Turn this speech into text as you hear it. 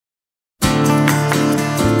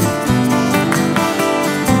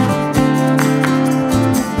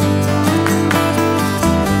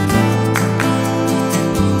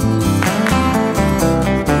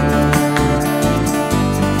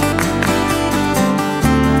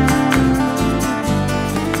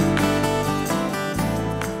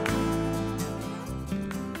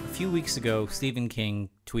ago, Stephen King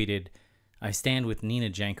tweeted, "I stand with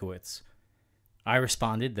Nina Jankowicz." I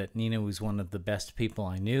responded that Nina was one of the best people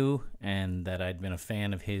I knew and that I'd been a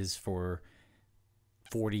fan of his for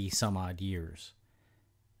 40 some odd years.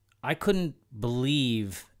 I couldn't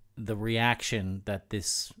believe the reaction that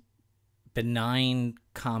this benign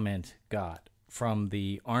comment got from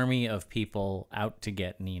the army of people out to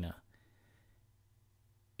get Nina.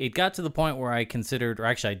 It got to the point where I considered, or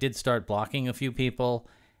actually I did start blocking a few people,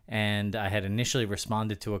 and I had initially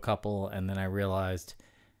responded to a couple, and then I realized,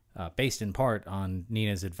 based in part on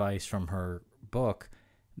Nina's advice from her book,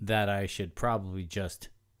 that I should probably just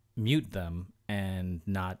mute them and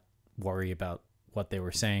not worry about what they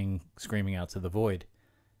were saying, screaming out to the void.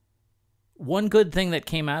 One good thing that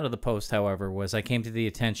came out of the post, however, was I came to the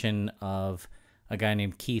attention of a guy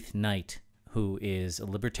named Keith Knight, who is a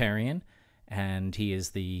libertarian, and he is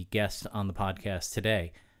the guest on the podcast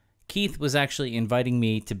today. Keith was actually inviting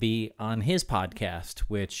me to be on his podcast,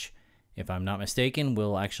 which, if I'm not mistaken,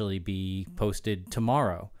 will actually be posted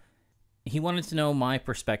tomorrow. He wanted to know my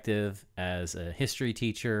perspective as a history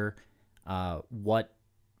teacher, what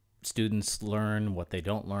students learn, what they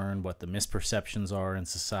don't learn, what the misperceptions are in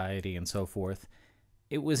society, and so forth.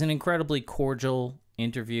 It was an incredibly cordial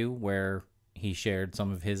interview where he shared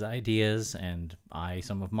some of his ideas and I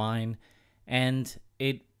some of mine, and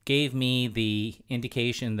it gave me the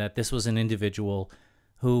indication that this was an individual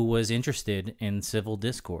who was interested in civil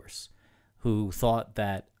discourse, who thought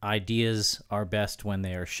that ideas are best when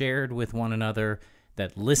they are shared with one another,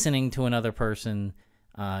 that listening to another person,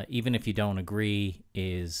 even if you don't agree,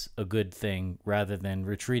 is a good thing, rather than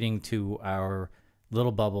retreating to our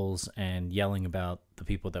little bubbles and yelling about the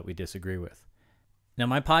people that we disagree with. Now,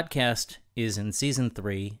 my podcast is in season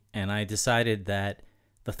 3, and I decided that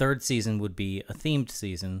the third season would be a themed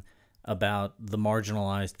season about the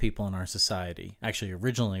marginalized people in our society. Actually,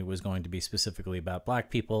 originally it was going to be specifically about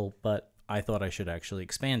black people, but I thought I should actually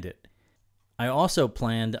expand it. I also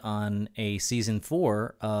planned on a season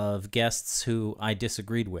 4 of guests who I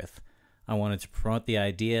disagreed with. I wanted to promote the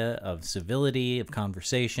idea of civility, of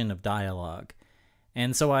conversation, of dialogue.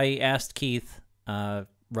 And so I asked Keith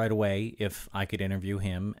right away if I could interview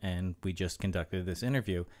him, and we just conducted this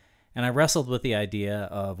interview. And I wrestled with the idea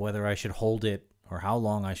of whether I should hold it or how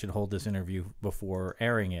long I should hold this interview before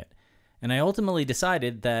airing it. And I ultimately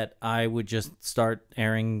decided that I would just start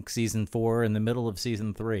airing season 4 in the middle of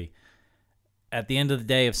season 3. At the end of the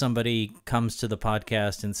day, if somebody comes to the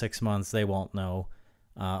podcast in 6 months, they won't know,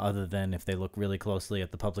 other than if they look really closely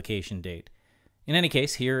at the publication date. In any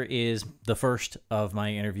case, here is the first of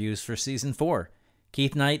my interviews for season 4.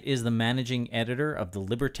 Keith Knight is the managing editor of the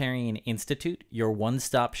Libertarian Institute, your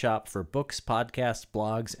one-stop shop for books, podcasts,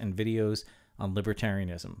 blogs, and videos on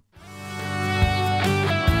libertarianism.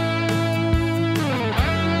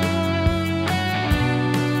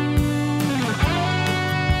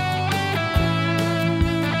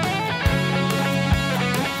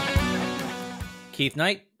 Keith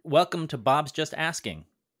Knight, welcome to Bob's Just Asking.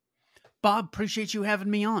 Bob, appreciate you having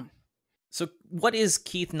me on. So what is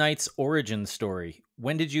Keith Knight's origin story?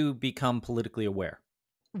 When did you become politically aware?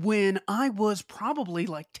 When I was probably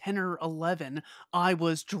like 10 or 11, I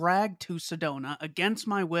was dragged to Sedona against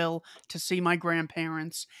my will to see my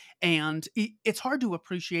grandparents, and it's hard to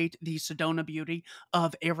appreciate the Sedona beauty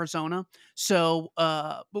of Arizona. So,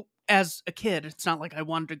 as a kid, it's not like I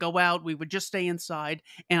wanted to go out. We would just stay inside,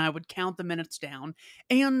 and I would count the minutes down.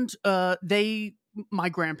 And my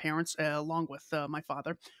grandparents, along with my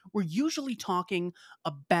father, were usually talking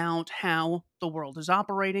about how the world is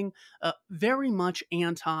operating, very much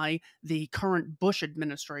anti the current Bush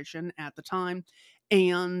administration at the time,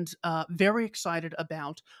 and very excited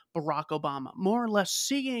about Barack Obama, more or less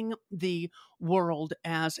seeing the world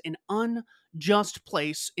as an unjust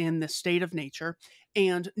place in the state of nature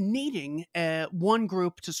and needing one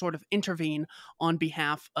group to sort of intervene on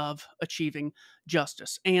behalf of achieving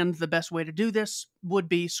justice. And the best way to do this would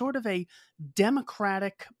be sort of a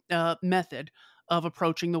democratic method of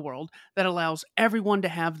approaching the world that allows everyone to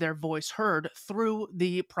have their voice heard through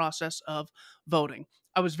the process of voting.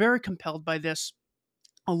 I was very compelled by this,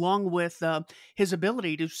 along with his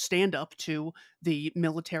ability to stand up to the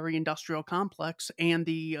military-industrial complex and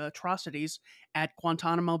the atrocities at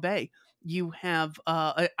Guantanamo Bay. You have,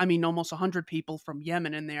 almost 100 people from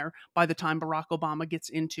Yemen in there by the time Barack Obama gets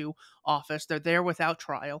into office. They're there without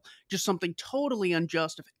trial. Just something totally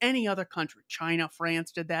unjust. If any other country, China,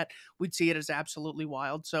 France, did that, we'd see it as absolutely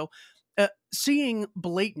wild. So seeing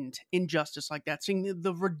blatant injustice like that, seeing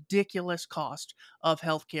the ridiculous cost of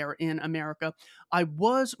healthcare in America, I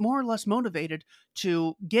was more or less motivated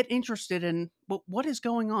to get interested in what is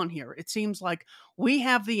going on here. It seems like we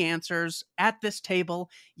have the answers at this table,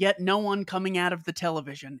 yet no one coming out of the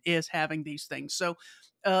television is having these things. So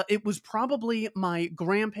it was probably my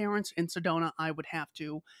grandparents in Sedona I would have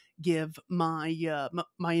to give my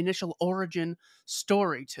initial origin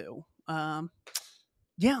story to.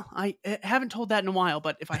 Yeah, I haven't told that in a while,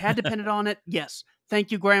 but if I had to pin it on it, yes.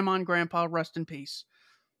 Thank you, Grandma and Grandpa. Rest in peace.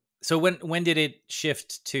 So when did it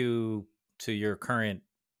shift to your current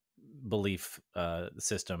belief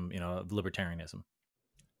system, of libertarianism?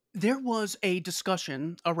 There was a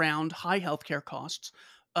discussion around high healthcare costs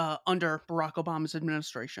under Barack Obama's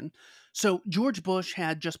administration. So George Bush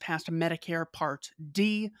had just passed Medicare Part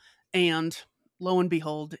D, and lo and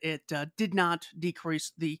behold, it did not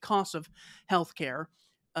decrease the cost of healthcare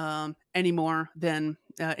any more than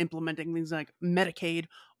implementing things like Medicaid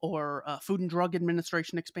or Food and Drug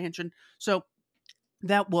Administration expansion. So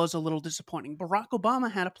that was a little disappointing. Barack Obama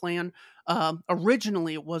had a plan.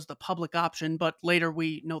 Originally, it was the public option, but later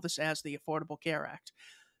we know this as the Affordable Care Act.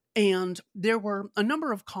 And there were a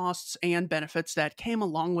number of costs and benefits that came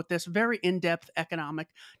along with this very in depth economic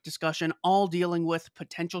discussion, all dealing with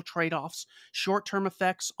potential trade offs, short term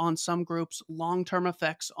effects on some groups, long term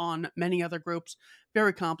effects on many other groups.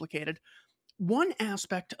 Very complicated. One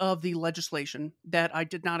aspect of the legislation that I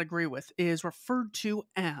did not agree with is referred to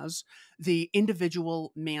as the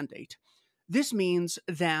individual mandate. This means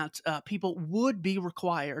that people would be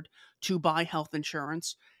required to buy health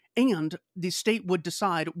insurance, and the state would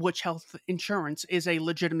decide which health insurance is a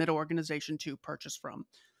legitimate organization to purchase from.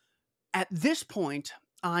 At this point,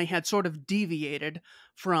 I had sort of deviated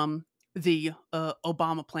from the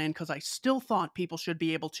Obama plan because I still thought people should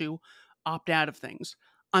be able to opt out of things.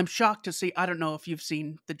 I'm shocked to see, I don't know if you've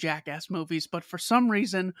seen the Jackass movies, but for some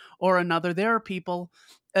reason or another, there are people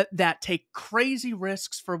that take crazy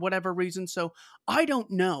risks for whatever reason. So I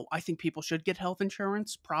don't know. I think people should get health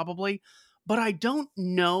insurance, probably, but I don't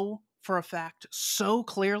know for a fact so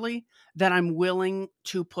clearly that I'm willing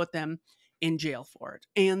to put them in jail for it.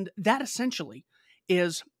 And that essentially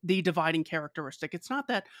is the dividing characteristic. It's not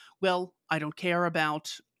that, well, I don't care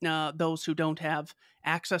about those who don't have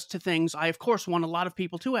access to things. I, of course, want a lot of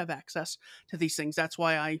people to have access to these things. That's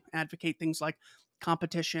why I advocate things like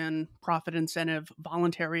competition, profit incentive,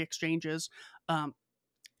 voluntary exchanges.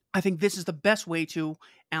 I think this is the best way to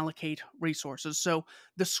allocate resources. So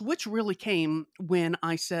the switch really came when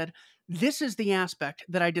I said, this is the aspect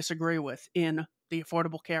that I disagree with in the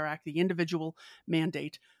Affordable Care Act, the individual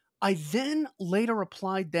mandate. I then later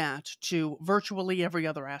applied that to virtually every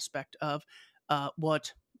other aspect of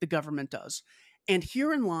what the government does. And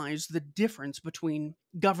herein lies the difference between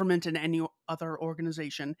government and any other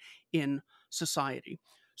organization in society.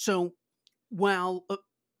 So while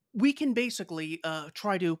we can basically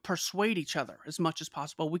try to persuade each other as much as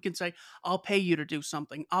possible. We can say, I'll pay you to do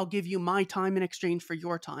something. I'll give you my time in exchange for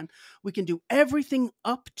your time. We can do everything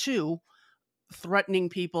up to threatening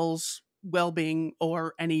people's well being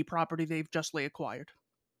or any property they've justly acquired.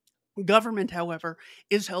 Government, however,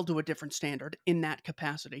 is held to a different standard in that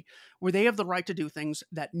capacity, where they have the right to do things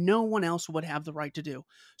that no one else would have the right to do.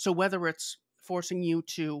 So whether it's forcing you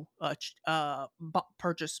to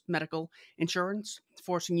purchase medical insurance,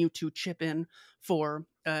 forcing you to chip in for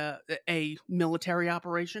a military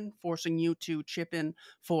operation, forcing you to chip in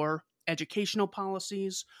for educational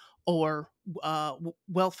policies, or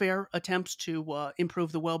welfare attempts to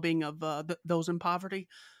improve the well-being of those in poverty,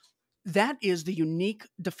 that is the unique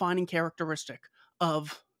defining characteristic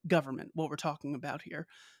of government, what we're talking about here.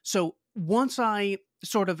 So once I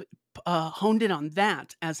sort of honed in on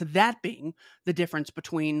that as that being the difference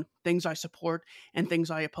between things I support and things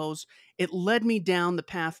I oppose, it led me down the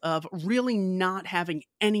path of really not having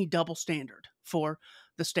any double standard for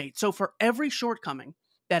the state. So for every shortcoming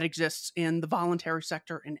that exists in the voluntary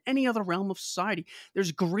sector in any other realm of society,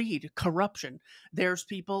 there's greed, corruption. There's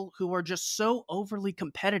people who are just so overly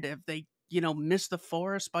competitive, they, miss the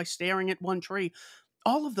forest by staring at one tree.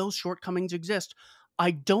 All of those shortcomings exist.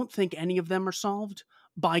 I don't think any of them are solved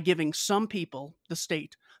by giving some people, the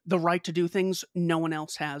state, the right to do things no one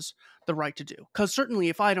else has the right to do. Because certainly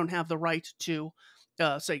if I don't have the right to,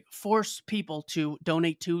 say, force people to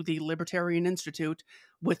donate to the Libertarian Institute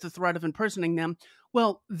with the threat of imprisoning them,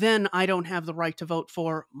 well, then I don't have the right to vote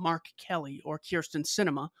for Mark Kelly or Kirsten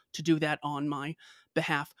Sinema to do that on my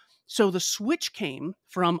behalf. So the switch came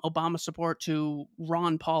from Obama support to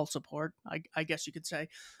Ron Paul support, I guess you could say.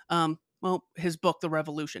 Well, his book, The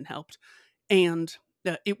Revolution, helped. And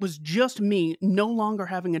it was just me no longer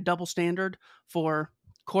having a double standard for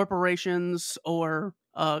corporations or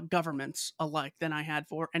governments alike than I had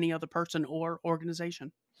for any other person or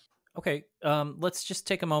organization. Okay, let's just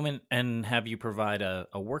take a moment and have you provide a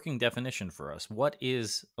working definition for us. What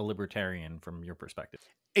is a libertarian from your perspective?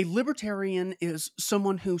 A libertarian is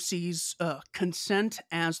someone who sees consent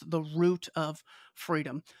as the root of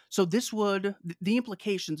freedom. So, the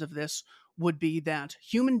implications of this would be that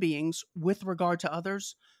human beings, with regard to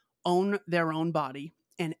others, own their own body,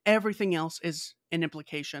 and everything else is an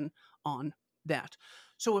implication on that.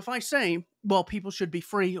 So, if I say, well, people should be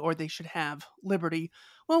free or they should have liberty,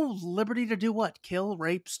 well, liberty to do what? Kill,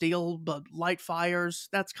 rape, steal, light fires?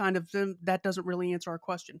 That doesn't really answer our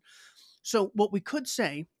question. So, what we could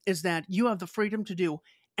say is that you have the freedom to do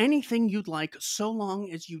anything you'd like so long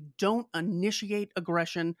as you don't initiate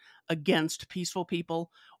aggression against peaceful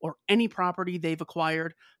people or any property they've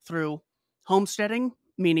acquired through homesteading,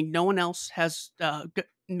 meaning no one else has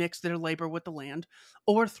mixed their labor with the land,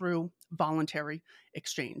 or through voluntary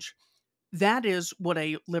exchange. That is what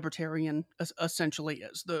a libertarian essentially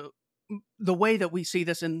is. The way that we see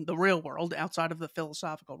this in the real world outside of the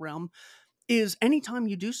philosophical realm is anytime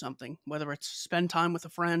you do something, whether it's spend time with a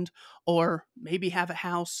friend or maybe have a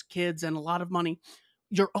house, kids, and a lot of money,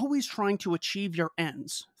 you're always trying to achieve your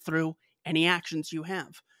ends through any actions you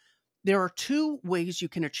have. There are two ways you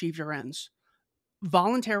can achieve your ends: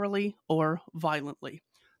 voluntarily or violently.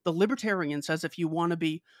 The libertarian says if you want to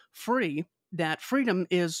be free, that freedom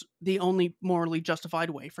is the only morally justified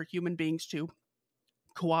way for human beings to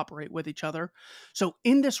cooperate with each other. So,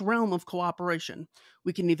 in this realm of cooperation,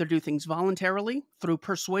 we can either do things voluntarily through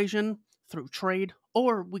persuasion, through trade,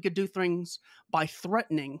 or we could do things by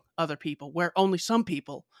threatening other people, where only some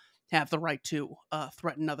people have the right to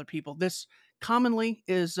threaten other people. This commonly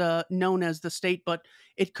is known as the state, but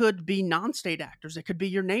it could be non state actors. It could be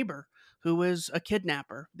your neighbor who is a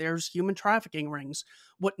kidnapper. There's human trafficking rings.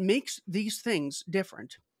 What makes these things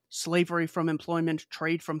different, slavery from employment,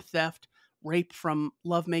 trade from theft, rape from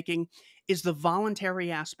lovemaking, is the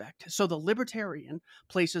voluntary aspect. So the libertarian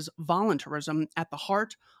places voluntarism at the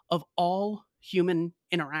heart of all human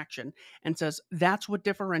interaction and says that's what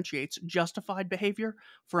differentiates justified behavior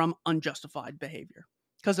from unjustified behavior,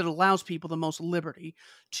 because it allows people the most liberty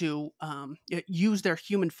to use their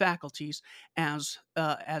human faculties as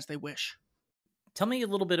they wish. Tell me a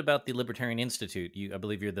little bit about the Libertarian Institute. I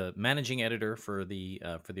believe you're the managing editor for the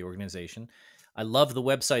organization. I love the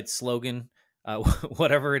website slogan.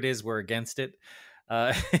 Whatever it is, we're against it.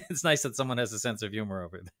 It's nice that someone has a sense of humor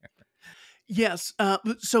over there. Yes.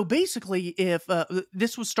 So basically, if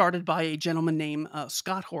this was started by a gentleman named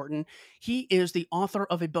Scott Horton, he is the author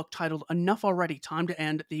of a book titled Enough Already, Time to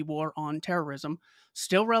End the War on Terrorism,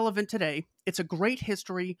 still relevant today. It's a great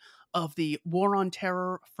history of the war on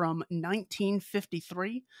terror from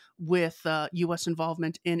 1953 with U.S.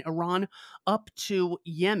 involvement in Iran up to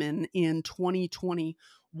Yemen in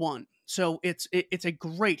 2021. So it's a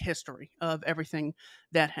great history of everything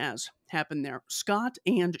that has happened there. Scott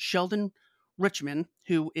and Sheldon Richman,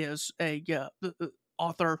 who is a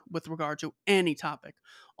author with regard to any topic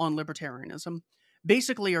on libertarianism,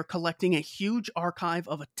 basically are collecting a huge archive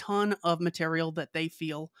of a ton of material that they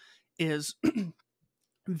feel is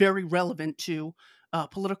very relevant to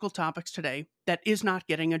political topics today that is not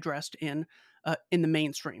getting addressed in the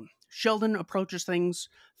mainstream. Sheldon approaches things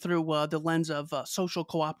through the lens of social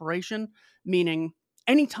cooperation, meaning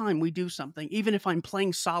anytime we do something, even if I'm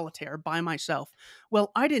playing solitaire by myself,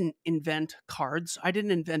 well, I didn't invent cards. I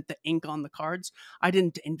didn't invent the ink on the cards. I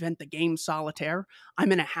didn't invent the game solitaire.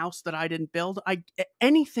 I'm in a house that I didn't build.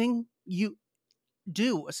 Anything you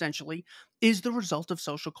do essentially is the result of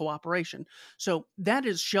social cooperation. So that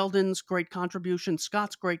is Sheldon's great contribution.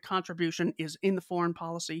 Scott's great contribution is in the foreign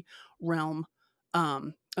policy realm.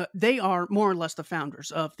 They are more or less the founders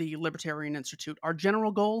of the Libertarian Institute. Our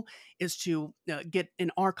general goal is to get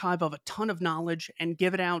an archive of a ton of knowledge and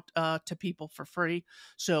give it out to people for free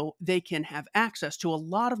so they can have access to a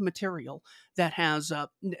lot of material that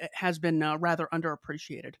has been rather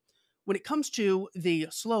underappreciated. When it comes to the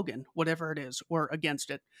slogan, whatever it is, we're against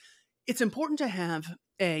it, it's important to have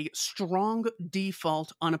a strong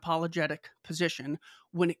default unapologetic position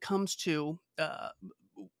when it comes to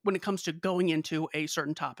going into a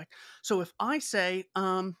certain topic. So if I say,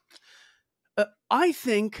 I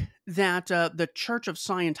think that the Church of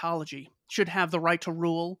Scientology should have the right to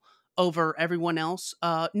rule over everyone else.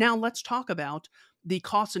 Now let's talk about the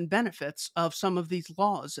costs and benefits of some of these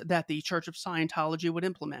laws that the Church of Scientology would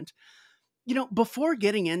implement. Before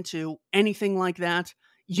getting into anything like that,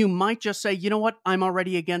 you might just say, you know what, I'm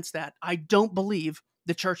already against that. I don't believe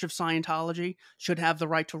the Church of Scientology should have the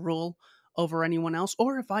right to rule over anyone else,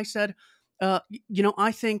 or if I said,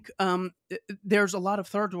 I think there's a lot of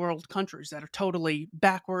third world countries that are totally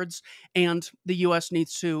backwards, and the U.S.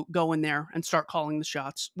 needs to go in there and start calling the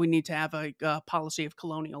shots. We need to have a policy of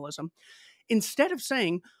colonialism. Instead of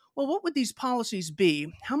saying, well, what would these policies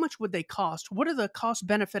be? How much would they cost? What are the cost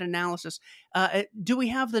benefit analysis? Do we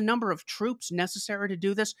have the number of troops necessary to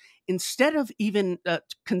do this? Instead of even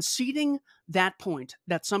conceding that point,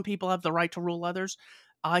 that some people have the right to rule others,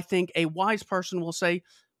 I think a wise person will say,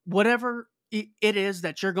 whatever it is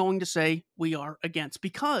that you're going to say, we are against,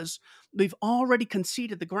 because we've already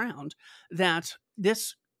conceded the ground that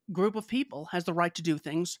this group of people has the right to do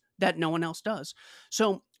things that no one else does.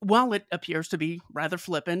 So while it appears to be rather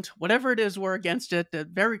flippant, whatever it is, we're against it,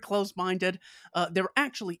 very close-minded, there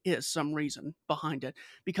actually is some reason behind it.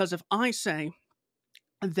 Because if I say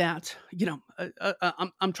that,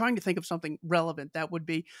 I'm trying to think of something relevant that would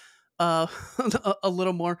be a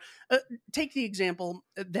little more. Take the example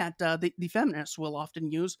that the feminists will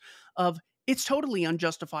often use of, it's totally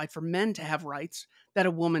unjustified for men to have rights that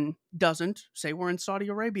a woman doesn't. Say we're in Saudi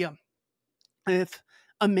Arabia. If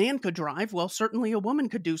a man could drive, well, certainly a woman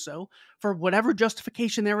could do so. For whatever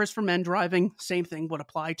justification there is for men driving, same thing would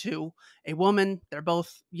apply to a woman. They're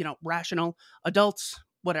both, rational adults,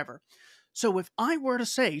 whatever. So if I were to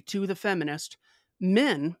say to the feminist,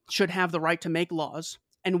 men should have the right to make laws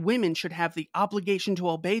and women should have the obligation to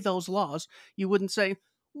obey those laws, you wouldn't say,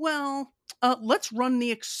 well, let's run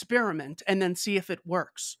the experiment and then see if it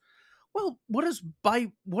works. Well, what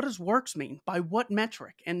does works mean? By what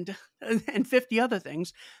metric? And and 50 other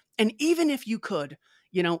things. And even if you could,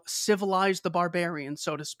 civilize the barbarian,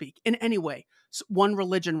 so to speak, in any way, one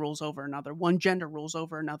religion rules over another, one gender rules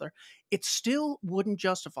over another, it still wouldn't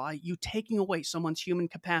justify you taking away someone's human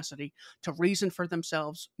capacity to reason for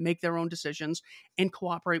themselves, make their own decisions, and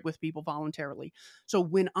cooperate with people voluntarily. So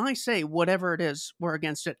when I say whatever it is, we're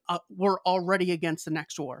against it, we're already against the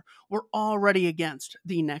next war. We're already against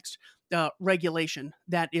the next regulation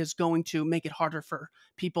that is going to make it harder for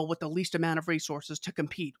people with the least amount of resources to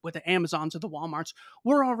compete with the Amazons or the Walmarts.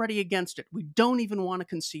 We're already against it. We don't even want to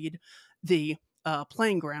concede the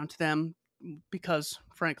playing ground to them because,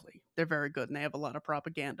 frankly, they're very good and they have a lot of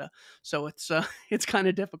propaganda. So it's kind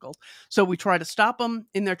of difficult. So we try to stop them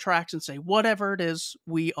in their tracks and say, whatever it is,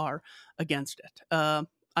 we are against it.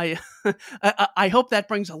 I I hope that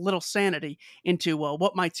brings a little sanity into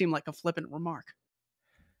what might seem like a flippant remark.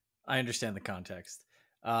 I understand the context.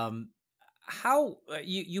 How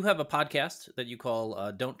you have a podcast that you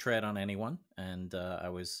call Don't Tread on Anyone, and I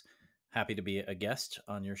was happy to be a guest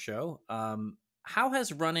on your show. How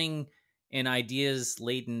has running an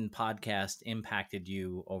ideas-laden podcast impacted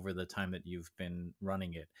you over the time that you've been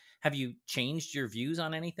running it? Have you changed your views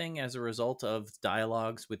on anything as a result of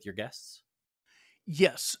dialogues with your guests?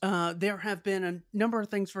 Yes, there have been a number of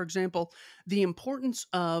things. For example, the importance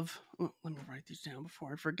of. Well, let me write these down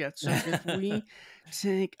before I forget. So if we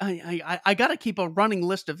take, I got to keep a running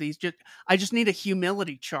list of these. I just need a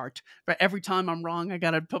humility chart. But every time I'm wrong, I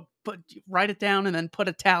got to write it down and then put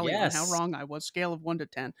a tally on how wrong I was. Scale of 1 to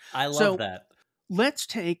 10. I love that. Let's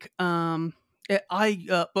take. I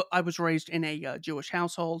was raised in a Jewish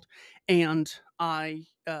household, and I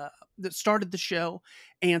started the show,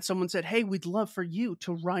 and someone said, "Hey, we'd love for you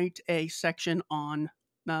to write a section on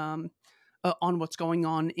what's going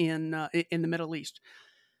on in the Middle East."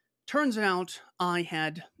 Turns out I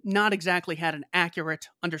had not exactly had an accurate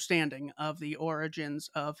understanding of the origins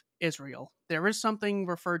of Israel. There is something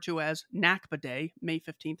referred to as Nakba Day, May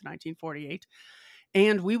 15th, 1948.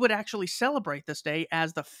 And we would actually celebrate this day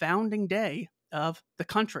as the founding day of the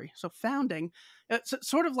country. So founding, it's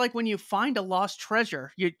sort of like when you find a lost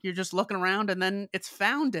treasure, you're just looking around and then it's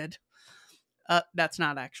founded. That's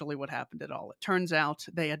not actually what happened at all. It turns out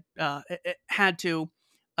they had to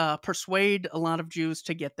persuade a lot of Jews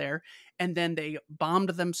to get there, and then they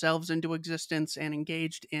bombed themselves into existence and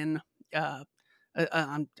engaged in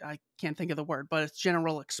I can't think of the word, but it's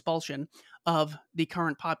general expulsion of the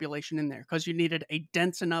current population in there, because you needed a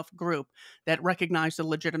dense enough group that recognized the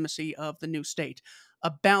legitimacy of the new state.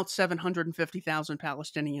 About 750,000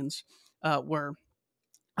 Palestinians were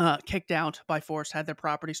kicked out by force, had their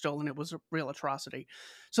property stolen. It was a real atrocity.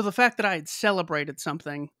 So the fact that I had celebrated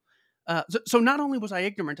something, so not only was I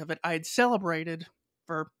ignorant of it, I had celebrated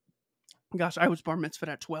for, gosh, I was bar mitzvahed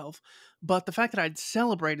at 12, but the fact that I'd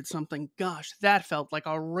celebrated something, gosh, that felt like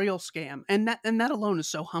a real scam. And that alone is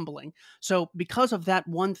so humbling. So because of that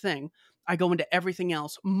one thing, I go into everything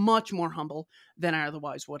else much more humble than I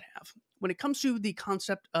otherwise would have. When it comes to the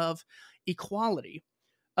concept of equality,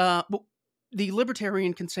 the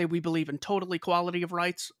libertarian can say we believe in total equality of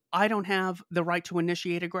rights. I don't have the right to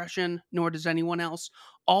initiate aggression, nor does anyone else.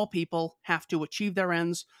 All people have to achieve their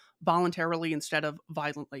ends voluntarily instead of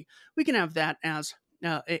violently. We can have that as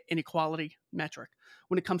an equality metric.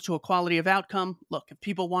 When it comes to equality of outcome, look, if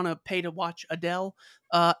people want to pay to watch Adele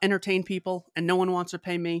entertain people and no one wants to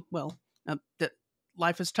pay me, well, that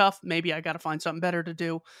life is tough. Maybe I got to find something better to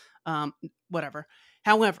do. Whatever.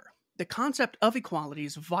 However, the concept of equality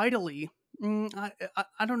is vitally, I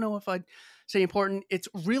don't know if I'd say important. It's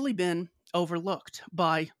really been overlooked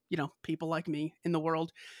by, people like me in the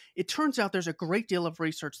world. It turns out there's a great deal of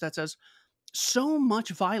research that says so much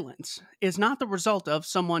violence is not the result of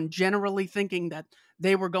someone generally thinking that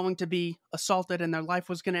they were going to be assaulted and their life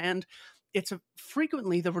was going to end. It's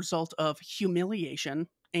frequently the result of humiliation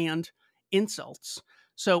and insults.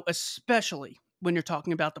 So, especially when you're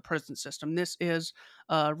talking about the prison system, this is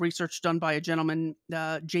research done by a gentleman,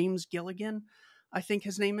 James Gilligan, I think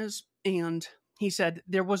his name is. And he said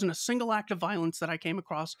there wasn't a single act of violence that I came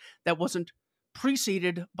across that wasn't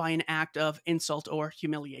preceded by an act of insult or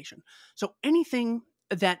humiliation. So anything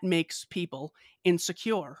that makes people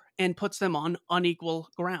insecure and puts them on unequal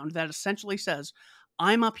ground, that essentially says,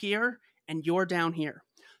 I'm up here and you're down here.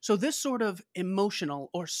 So this sort of emotional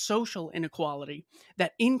or social inequality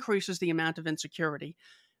that increases the amount of insecurity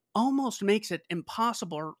almost makes it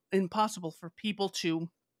impossible for people to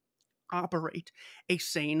operate a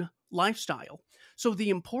sane lifestyle. So the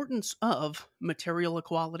importance of material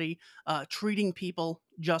equality, treating people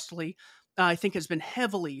justly, I think has been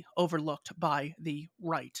heavily overlooked by the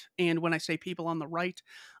right. And when I say people on the right,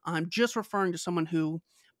 I'm just referring to someone who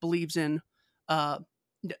believes in,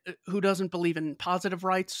 who doesn't believe in positive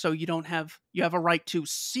rights. So you have a right to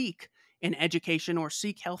seek an education or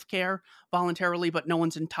seek healthcare voluntarily, but no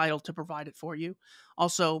one's entitled to provide it for you.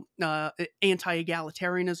 Also,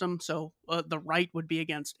 anti-egalitarianism. So the right would be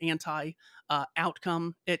against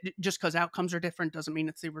anti-outcome. Just because outcomes are different doesn't mean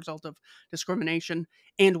it's the result of discrimination.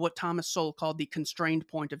 And what Thomas Sowell called the constrained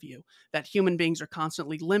point of view, that human beings are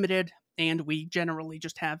constantly limited, and we generally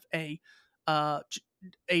just have a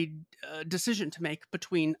decision to make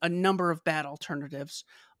between a number of bad alternatives,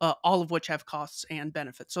 all of which have costs and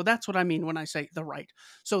benefits. So that's what I mean when I say the right.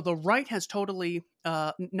 So the right has totally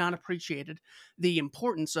not appreciated the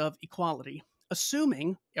importance of equality,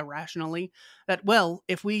 assuming irrationally that, well,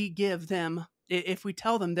 if we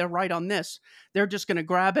tell them they're right on this, they're just going to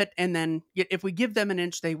grab it. And then if we give them an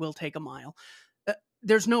inch, they will take a mile.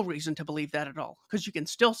 There's no reason to believe that at all, because you can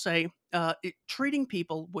still say treating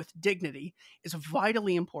people with dignity is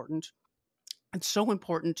vitally important. It's so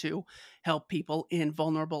important to help people in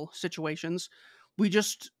vulnerable situations. We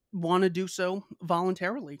just want to do so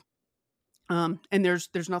voluntarily. And there's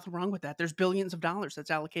nothing wrong with that. There's billions of dollars that's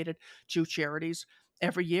allocated to charities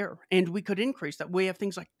every year, and we could increase that. We have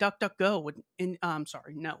things like DuckDuckGo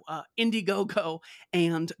Indiegogo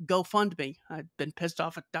and GoFundMe. I've been pissed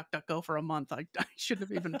off at DuckDuckGo for a month. I shouldn't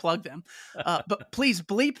have even plugged them, but please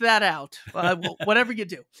bleep that out. Whatever you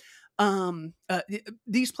do.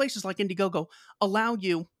 These places like Indiegogo allow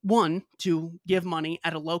you, one, to give money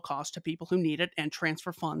at a low cost to people who need it and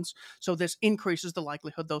transfer funds. So this increases the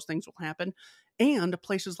likelihood those things will happen. And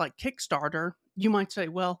places like Kickstarter, you might say,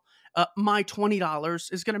 well, my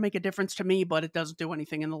 $20 is going to make a difference to me, but it doesn't do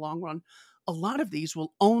anything in the long run. A lot of these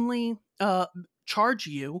will only charge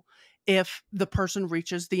you if the person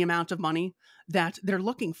reaches the amount of money that they're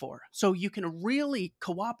looking for. So you can really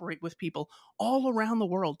cooperate with people all around the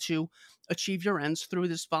world to achieve your ends through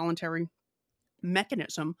this voluntary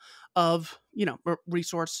mechanism of,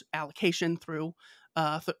 resource allocation through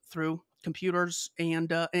computers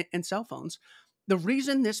and cell phones. The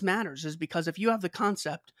reason this matters is because if you have the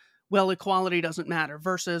concept, well, equality doesn't matter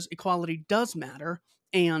versus equality does matter,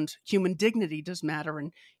 and human dignity does matter,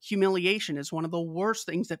 and humiliation is one of the worst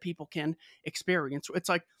things that people can experience. It's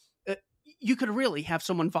like you could really have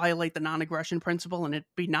someone violate the non-aggression principle and it'd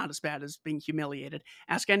be not as bad as being humiliated.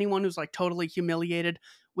 Ask anyone who's like totally humiliated,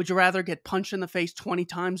 would you rather get punched in the face 20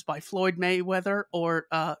 times by Floyd Mayweather or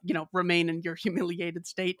remain in your humiliated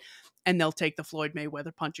state? And they'll take the Floyd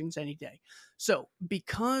Mayweather punchings any day. So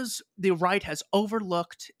because the right has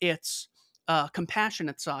overlooked its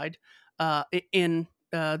compassionate side in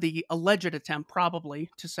the alleged attempt probably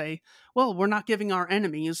to say, well, we're not giving our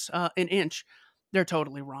enemies an inch, they're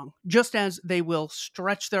totally wrong. Just as they will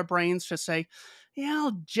stretch their brains to say,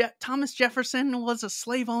 Thomas Jefferson was a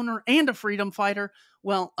slave owner and a freedom fighter.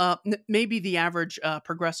 Well, maybe the average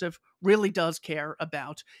progressive really does care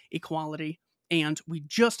about equality, and we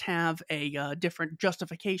just have a different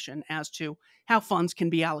justification as to how funds can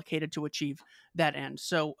be allocated to achieve that end.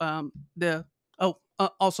 So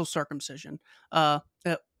Also circumcision. Uh,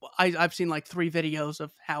 uh, I've seen like 3 videos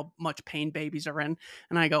of how much pain babies are in,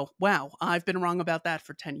 and I go, "Wow, I've been wrong about that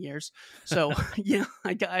for 10 years." So yeah,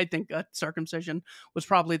 I think circumcision was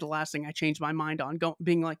probably the last thing I changed my mind on.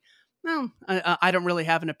 Being like, no, I don't really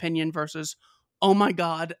have an opinion. Versus, oh my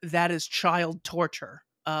god, that is child torture.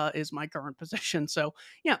 Is my current position. So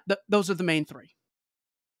yeah, those are the main 3.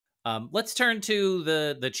 Let's turn to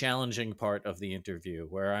the challenging part of the interview,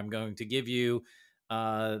 where I'm going to give you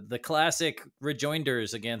the classic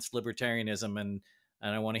rejoinders against libertarianism, and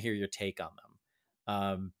I want to hear your take on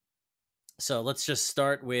them. So let's just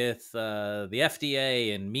start with the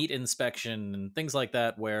FDA and meat inspection and things like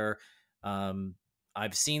that, where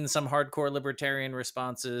I've seen some hardcore libertarian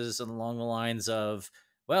responses along the lines of,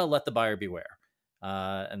 "Well, let the buyer beware."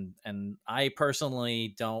 And I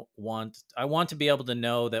personally don't want. I want to be able to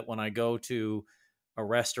know that when I go to a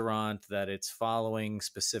restaurant, that it's following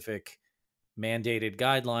specific mandated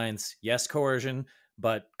guidelines. Yes, coercion,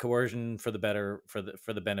 but coercion for the better, for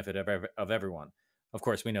the benefit of everyone. Of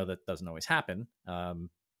course, we know that doesn't always happen.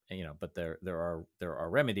 But there are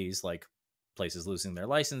remedies, like places losing their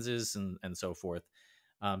licenses and so forth.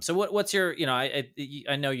 So what's your,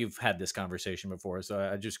 I know you've had this conversation before, so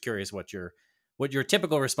I'm just curious what your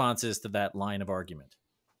typical response is to that line of argument.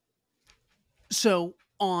 So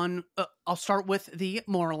I'll start with the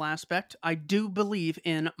moral aspect. I do believe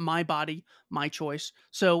in my body, my choice.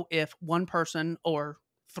 So if one person or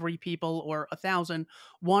 3 people or 1,000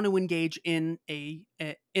 want to engage in in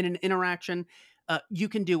an interaction, you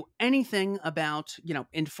can do anything about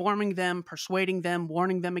informing them, persuading them,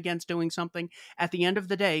 warning them against doing something. At the end of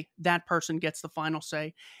the day, that person gets the final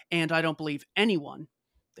say. And I don't believe anyone,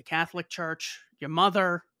 the Catholic Church, your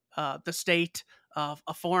mother, the state, of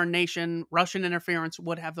a foreign nation, Russian interference,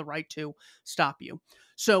 would have the right to stop you.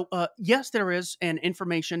 So, yes, there is an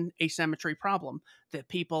information asymmetry problem that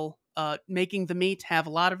people making the meat have a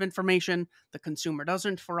lot of information. The consumer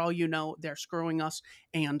doesn't. For all you know, they're screwing us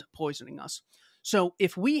and poisoning us. So,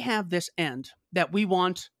 if we have this end that we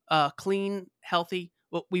want clean, healthy,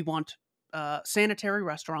 well, we want sanitary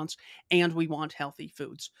restaurants, and we want healthy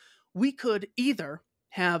foods, we could either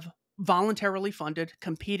have voluntarily funded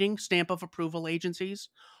competing stamp of approval agencies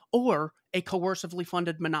or a coercively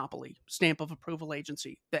funded monopoly stamp of approval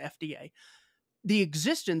agency, the FDA. The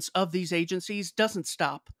existence of these agencies doesn't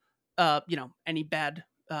stop, any bad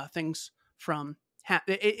things from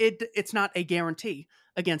it's not a guarantee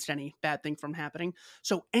against any bad thing from happening.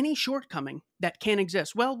 So any shortcoming that can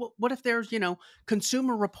exist, well, what if there's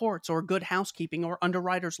Consumer Reports or Good Housekeeping or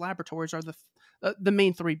Underwriters Laboratories are the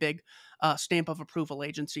main 3 big stamp of approval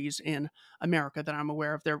agencies in America that I'm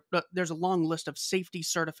aware of. There's a long list of safety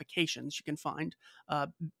certifications you can find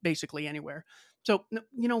basically anywhere. So,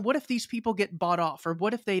 what if these people get bought off, or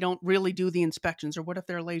what if they don't really do the inspections, or what if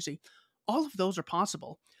they're lazy? All of those are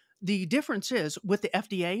possible. The difference is with the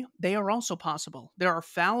FDA, they are also possible. There are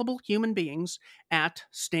fallible human beings at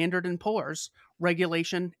Standard and Poor's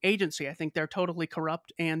regulation agency. I think they're totally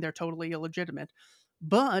corrupt and they're totally illegitimate.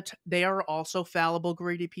 But they are also fallible,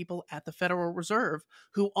 greedy people at the Federal Reserve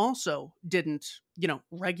who also didn't,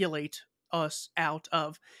 regulate us out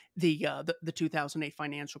of the 2008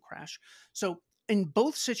 financial crash. So in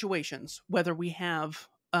both situations, whether we have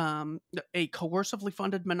a coercively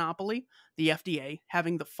funded monopoly, the FDA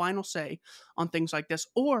having the final say on things like this,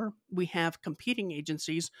 or we have competing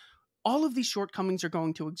agencies, all of these shortcomings are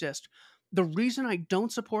going to exist. The reason I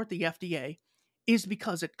don't support the FDA is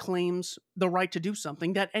because it claims the right to do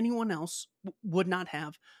something that anyone else would not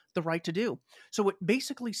have the right to do. So it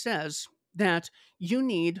basically says that you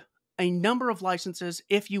need a number of licenses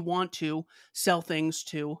if you want to sell things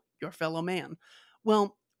to your fellow man.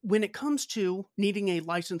 Well, when it comes to needing a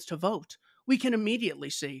license to vote, we can immediately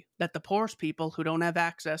see that the poorest people who don't have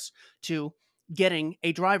access to getting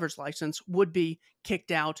a driver's license would be kicked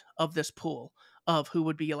out of this pool of who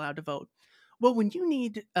would be allowed to vote. Well, when you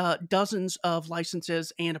need dozens of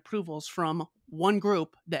licenses and approvals from one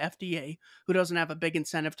group, the FDA, who doesn't have a big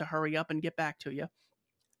incentive to hurry up and get back to you,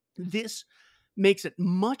 this makes it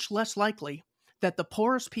much less likely that the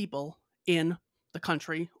poorest people in the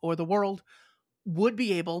country or the world would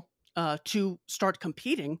be able to start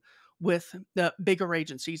competing with the bigger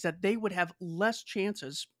agencies, that they would have less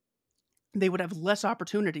chances, they would have less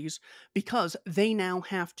opportunities, because they now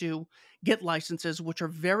have to get licenses, which are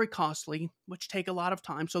very costly, which take a lot of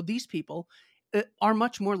time. So these people are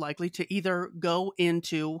much more likely to either go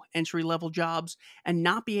into entry level jobs and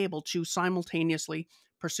not be able to simultaneously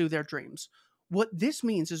pursue their dreams. What this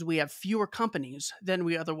means is we have fewer companies than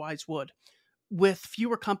we otherwise would. With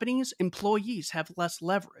fewer companies, employees have less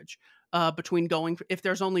leverage. between going, if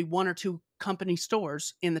there's only one or two company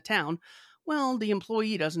stores in the town, well, the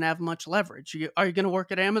employee doesn't have much leverage. Are you going to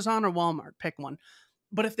work at Amazon or Walmart? Pick one.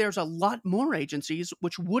 But if there's a lot more agencies,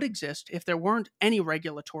 which would exist if there weren't any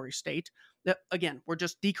regulatory state, that again, we're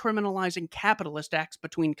just decriminalizing capitalist acts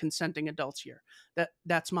between consenting adults here.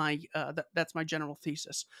 That's my general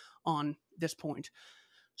thesis on this point.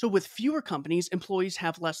 So with fewer companies, employees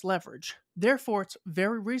have less leverage. Therefore, it's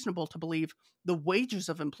very reasonable to believe the wages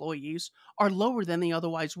of employees are lower than they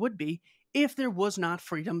otherwise would be if there was not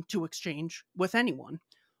freedom to exchange with anyone.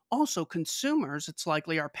 Also, consumers, it's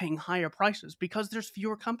likely, are paying higher prices because there's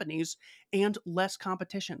fewer companies and less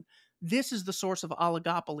competition. This is the source of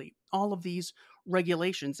oligopoly, all of these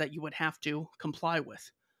regulations that you would have to comply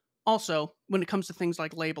with. Also, when it comes to things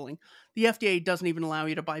like labeling, the FDA doesn't even allow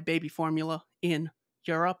you to buy baby formula in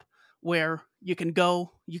Europe, where you can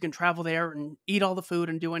travel there and eat all the food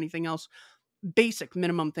and do anything else. Basic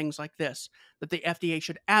minimum things like this that the FDA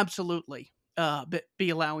should absolutely be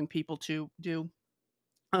allowing people to do.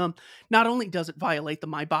 Not only does it violate the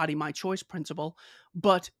my body, my choice principle,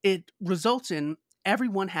 but it results in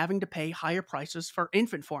everyone having to pay higher prices for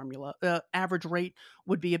infant formula. The average rate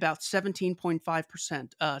would be about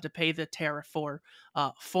 17.5% to pay the tariff for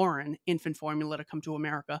foreign infant formula to come to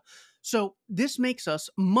America. So this makes us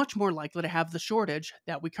much more likely to have the shortage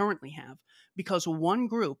that we currently have because one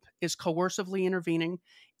group is coercively intervening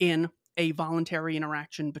in a voluntary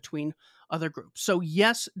interaction between other groups. So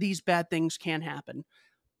yes, these bad things can happen,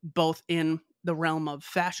 both in the realm of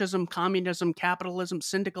fascism, communism, capitalism,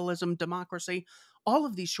 syndicalism, democracy. All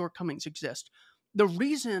of these shortcomings exist. The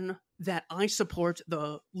reason that I support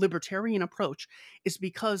the libertarian approach is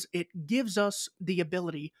because it gives us the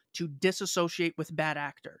ability to disassociate with bad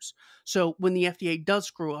actors. So when the FDA does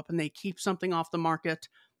screw up and they keep something off the market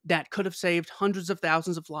that could have saved hundreds of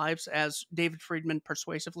thousands of lives, as David Friedman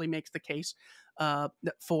persuasively makes the case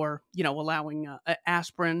for, allowing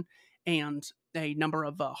aspirin and a number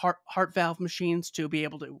of heart valve machines to be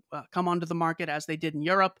able to come onto the market as they did in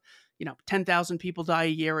Europe. 10,000 people die a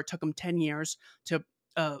year. It took them 10 years to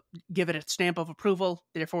give it a stamp of approval.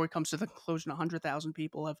 Therefore, it comes to the conclusion 100,000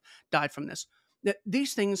 people have died from this.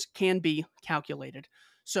 These things can be calculated.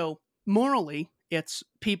 So morally, it's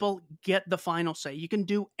people get the final say. You can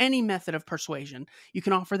do any method of persuasion. You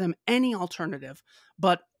can offer them any alternative,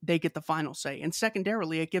 but they get the final say. And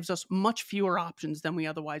secondarily, it gives us much fewer options than we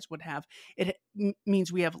otherwise would have. It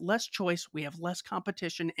means we have less choice, we have less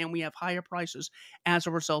competition, and we have higher prices as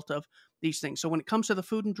a result of these things. So when it comes to the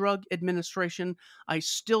Food and Drug Administration, I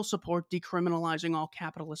still support decriminalizing all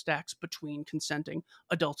capitalist acts between consenting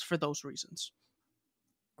adults for those reasons.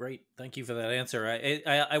 Great, thank you for that answer.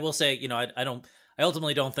 I will say, I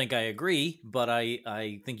ultimately don't think I agree, but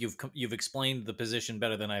I think you've explained the position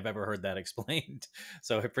better than I've ever heard that explained.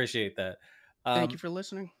 So I appreciate that. Thank you for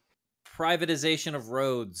listening. Privatization of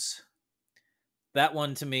roads. That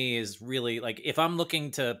one to me is really like, if I'm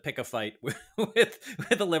looking to pick a fight with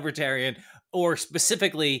a libertarian, or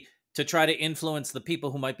specifically to try to influence the people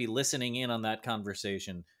who might be listening in on that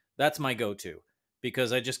conversation, that's my go-to.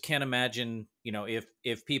 Because I just can't imagine,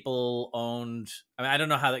 if people owned, I don't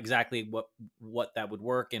know how exactly what that would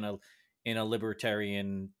work in a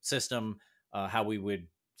libertarian system, how we would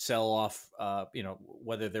sell off,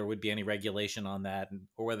 whether there would be any regulation on that,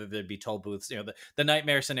 or whether there'd be toll booths. The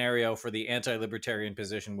nightmare scenario for the anti-libertarian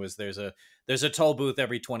position was there's a toll booth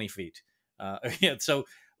every 20 feet. So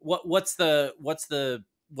what's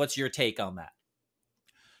your take on that?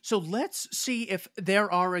 So let's see if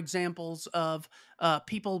there are examples of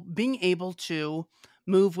people being able to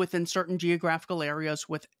move within certain geographical areas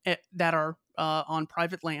that are on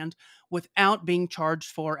private land without being charged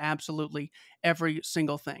for absolutely every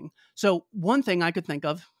single thing. So one thing I could think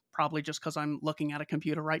of, probably just because I'm looking at a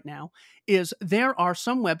computer right now, is there are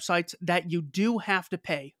some websites that you do have to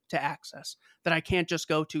pay to access, that I can't just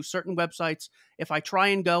go to. Certain websites, if I try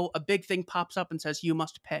and go, a big thing pops up and says you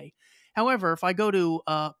must pay. However, if I go to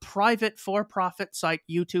a private for-profit site,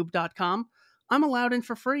 youtube.com, I'm allowed in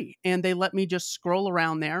for free, and they let me just scroll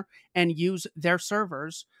around there and use their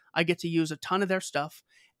servers. I get to use a ton of their stuff,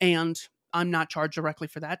 and I'm not charged directly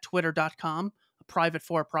for that. Twitter.com, a private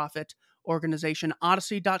for-profit organization.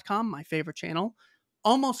 Odyssey.com, my favorite channel,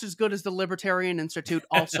 almost as good as the Libertarian Institute,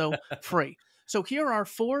 also free. So here are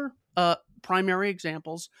four primary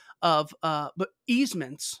examples of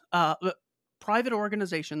easements, private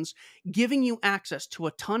organizations giving you access to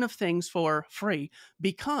a ton of things for free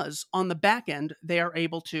because on the back end, they are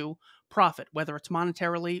able to profit, whether it's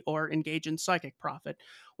monetarily or engage in psychic profit.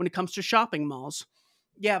 When it comes to shopping malls,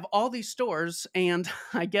 you have all these stores, and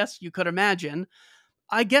I guess you could imagine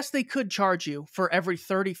I guess they could charge you for every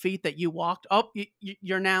 30 feet that you walked. Oh,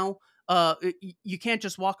 you're now, you can't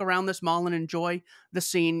just walk around this mall and enjoy the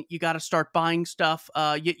scene. You got to start buying stuff.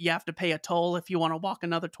 You have to pay a toll if you want to walk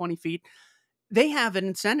another 20 feet. They have an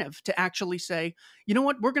incentive to actually say, you know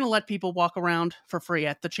what, we're going to let people walk around for free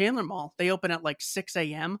at the Chandler Mall. They open at like 6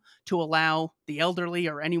 a.m. to allow the elderly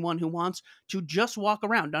or anyone who wants to just walk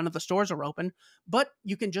around. None of the stores are open, but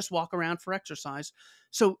you can just walk around for exercise.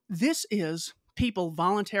 So this is people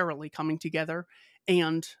voluntarily coming together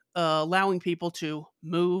and allowing people to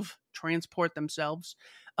move, transport themselves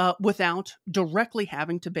without directly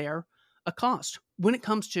having to bear a cost. When it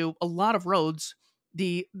comes to a lot of roads,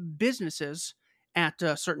 the businesses at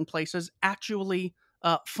certain places actually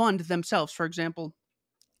fund themselves. For example,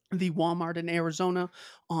 the Walmart in Arizona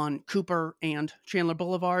on Cooper and Chandler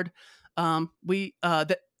Boulevard.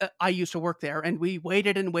 I used to work there, and we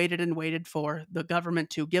waited and waited and waited for the government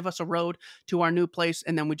to give us a road to our new place,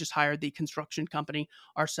 and then we just hired the construction company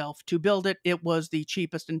ourselves to build it. It was the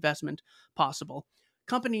cheapest investment possible.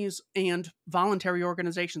 Companies and voluntary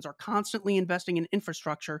organizations are constantly investing in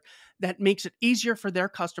infrastructure that makes it easier for their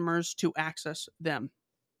customers to access them.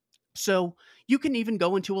 So you can even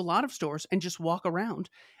go into a lot of stores and just walk around.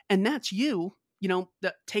 And that's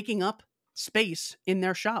taking up space in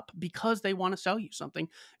their shop because they want to sell you something,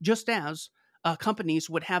 just as companies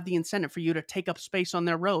would have the incentive for you to take up space on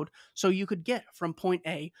their road so you could get from point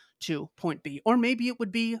A to point B. Or maybe it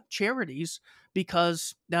would be charities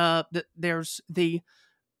because there's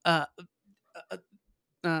uh, uh,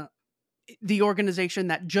 uh, the organization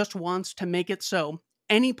that just wants to make it so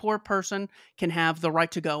any poor person can have the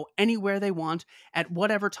right to go anywhere they want at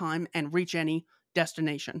whatever time and reach any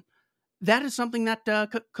destination. That is something that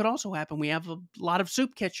could also happen. We have a lot of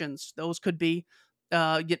soup kitchens. Those could be,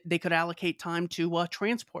 they could allocate time to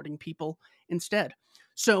transporting people instead.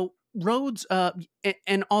 So roads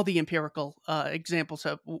and all the empirical examples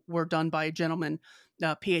were done by a gentleman,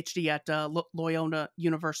 PhD at Loyola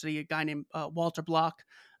University, a guy named Walter Block.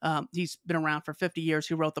 He's been around for 50 years.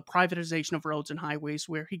 He wrote The Privatization of Roads and Highways,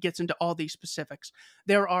 where he gets into all these specifics.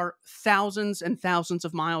 There are thousands and thousands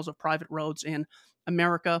of miles of private roads in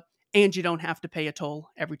America, and you don't have to pay a toll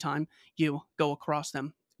every time you go across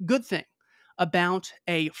them. Good thing about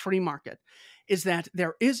a free market is that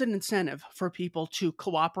there is an incentive for people to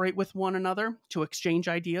cooperate with one another, to exchange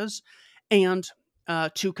ideas, and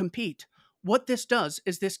to compete. What this does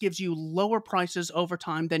is this gives you lower prices over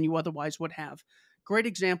time than you otherwise would have. Great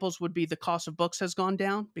examples would be the cost of books has gone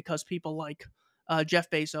down because people like Jeff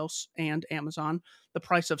Bezos and Amazon. The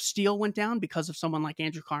price of steel went down because of someone like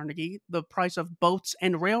Andrew Carnegie. The price of boats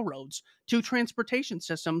and railroads to transportation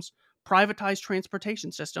systems, privatized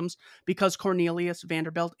transportation systems, because Cornelius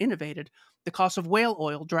Vanderbilt innovated. The cost of whale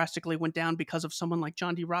oil drastically went down because of someone like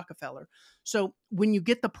John D. Rockefeller. So when you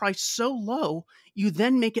get the price so low, you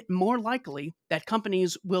then make it more likely that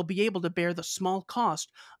companies will be able to bear the small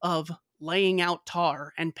cost of laying out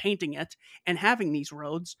tar and painting it and having these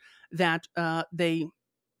roads that they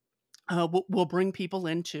will bring people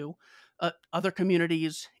into other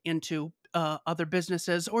communities, into other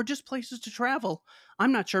businesses, or just places to travel.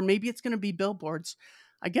 I'm not sure. Maybe it's going to be billboards.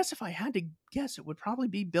 I guess if I had to guess, it would probably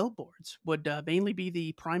be billboards, would mainly be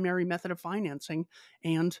the primary method of financing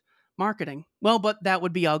and marketing. Well, but that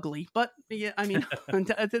would be ugly. But yeah, I mean,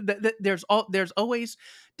 there's always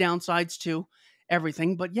downsides to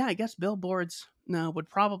everything. But yeah, I guess billboards would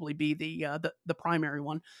probably be the primary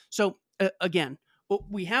one. So again,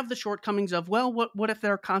 we have the shortcomings of, well, what if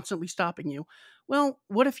they're constantly stopping you? Well,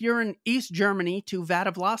 what if you're in East Germany to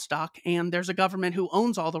Vladivostok and there's a government who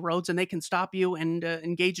owns all the roads and they can stop you and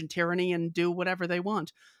engage in tyranny and do whatever they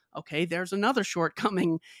want? Okay, there's another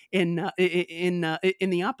shortcoming in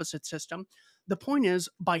the opposite system. The point is,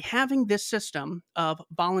 by having this system of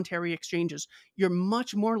voluntary exchanges, you're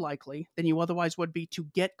much more likely than you otherwise would be to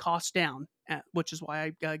get costs down, which is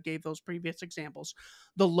why I gave those previous examples.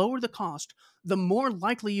 The lower the cost, the more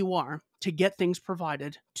likely you are to get things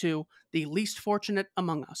provided to the least fortunate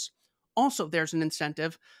among us. Also, there's an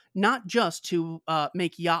incentive not just to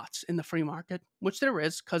make yachts in the free market, which there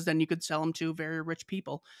is, because then you could sell them to very rich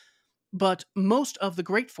people. But most of the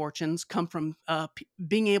great fortunes come from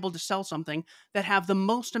being able to sell something that have the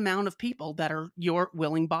most amount of people that are your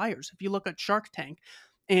willing buyers. If you look at Shark Tank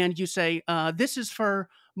and you say, this is for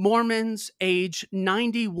Mormons age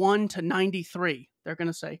 91 to 93, they're going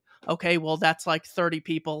to say, okay, well, that's like 30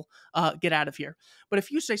 people, get out of here. But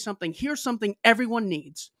if you say something, here's something everyone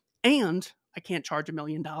needs, and I can't charge $1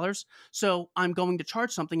 million, so I'm going to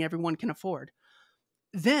charge something everyone can afford.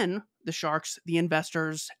 Then the sharks, the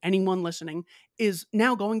investors, anyone listening is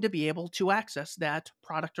now going to be able to access that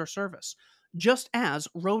product or service. just as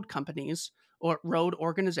road companies or road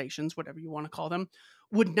organizations, whatever you want to call them,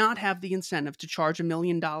 would not have the incentive to charge $1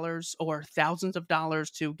 million or thousands of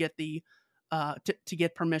dollars to get to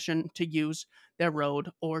get permission to use their road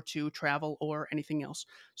or to travel or anything else.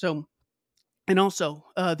 So, and also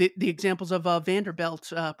the examples of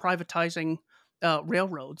Vanderbilt privatizing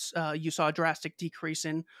railroads. You saw a drastic decrease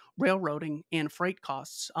in railroading and freight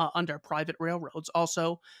costs under private railroads.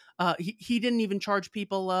 Also, he didn't even charge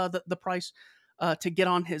people the price to get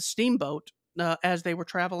on his steamboat as they were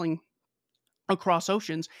traveling across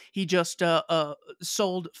oceans. He just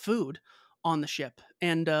sold food on the ship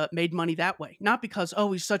and made money that way. Not because,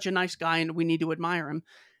 oh, he's such a nice guy and we need to admire him.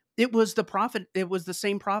 It was the profit. It was the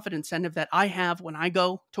same profit incentive that I have when I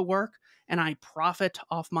go to work and I profit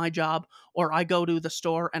off my job, or I go to the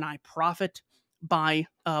store and I profit by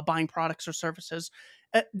buying products or services.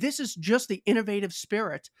 This is just the innovative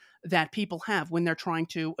spirit that people have when they're trying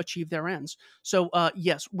to achieve their ends. So,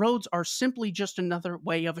 yes, roads are simply just another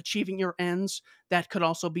way of achieving your ends that could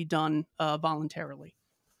also be done voluntarily.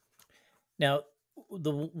 Now,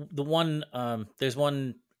 the one there's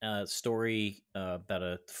one story about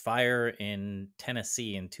a fire in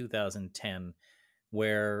Tennessee in 2010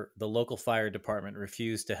 where the local fire department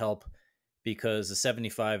refused to help because a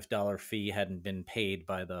 $75 fee hadn't been paid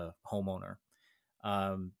by the homeowner.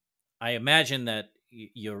 I imagine that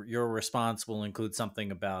your response will include something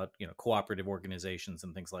about cooperative organizations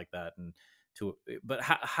and things like that. But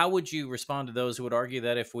how would you respond to those who would argue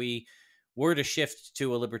that if we were to shift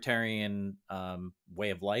to a libertarian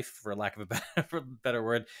way of life, for lack of a better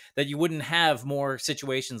word, that you wouldn't have more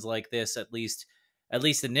situations like this, at least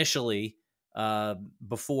initially,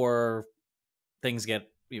 before things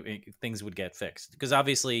would get fixed? Because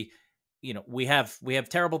obviously, we have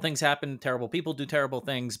terrible things happen, terrible people do terrible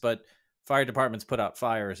things, but fire departments put out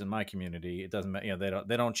fires in my community. It doesn't,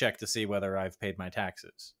 they don't check to see whether I've paid my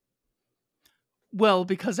taxes. Well,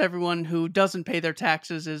 because everyone who doesn't pay their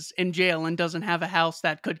taxes is in jail and doesn't have a house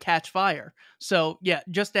that could catch fire. So, yeah,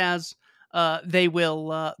 just as they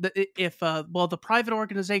will, if the private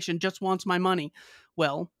organization just wants my money.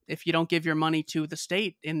 Well, if you don't give your money to the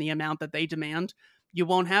state in the amount that they demand, you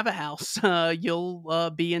won't have a house.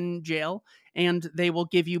 You'll be in jail, and they will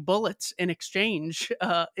give you bullets in exchange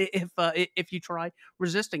if you try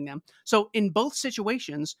resisting them. So, in both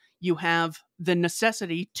situations, you have the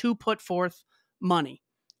necessity to put forth money,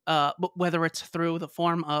 but whether it's through the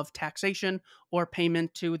form of taxation or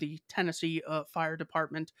payment to the Tennessee Fire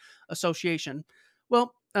Department Association.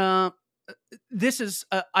 Well, this is,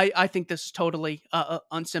 I think this is totally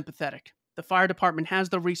unsympathetic. The fire department has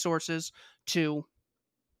the resources to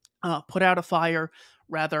put out a fire,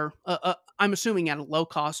 rather, I'm assuming at a low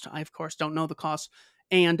cost. I, of course, don't know the cost.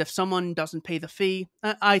 And if someone doesn't pay the fee,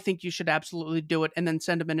 I think you should absolutely do it and then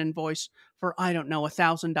send them an invoice for, I don't know,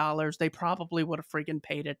 $1,000. They probably would have freaking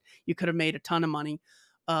paid it. You could have made a ton of money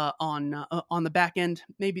on the back end.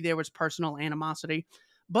 Maybe there was personal animosity,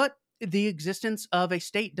 but the existence of a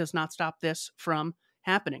state does not stop this from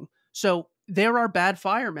happening. So there are bad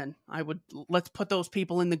firemen. Let's put those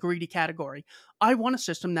people in the greedy category. I want a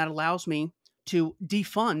system that allows me to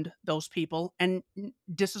defund those people and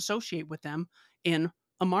disassociate with them in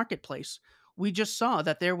a marketplace. We just saw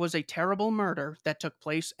that there was a terrible murder that took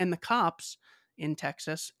place, and the cops in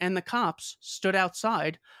Texas stood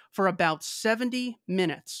outside for about 70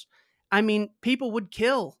 minutes. I mean, people would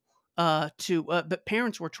kill but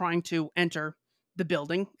parents were trying to enter the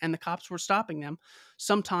building and the cops were stopping them.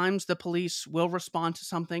 Sometimes the police will respond to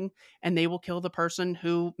something and they will kill the person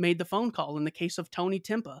who made the phone call. In the case of Tony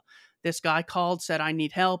Timpa, this guy called, said, I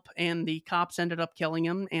need help, and the cops ended up killing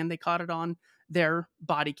him, and they caught it on their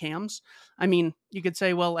body cams. I mean, you could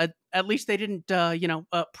say, well, at least they didn't,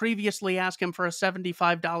 previously ask him for a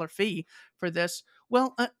 $75 fee for this.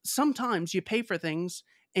 Well, sometimes you pay for things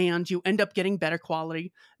and you end up getting better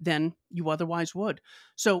quality than you otherwise would.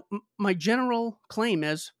 So my general claim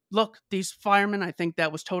is, look, these firemen, I think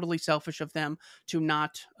that was totally selfish of them to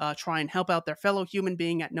not try and help out their fellow human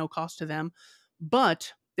being at no cost to them.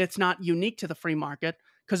 But it's not unique to the free market,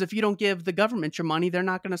 because if you don't give the government your money, they're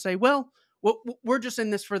not going to say, well, we're just in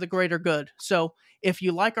this for the greater good. So if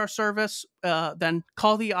you like our service, then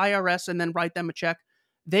call the IRS and then write them a check.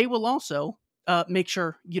 They will also make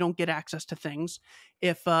sure you don't get access to things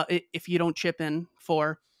if you don't chip in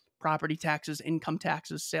for property taxes, income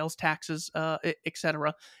taxes, sales taxes,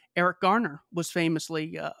 etc. Eric Garner was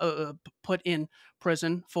famously put in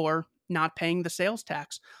prison for not paying the sales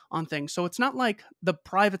tax on things. So it's not like the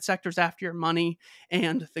private sector's after your money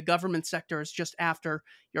and the government sector is just after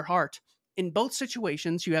your heart. In both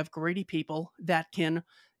situations, you have greedy people that can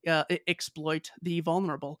exploit the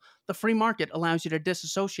vulnerable. The free market allows you to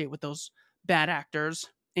disassociate with those bad actors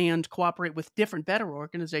and cooperate with different, better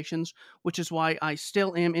organizations, which is why I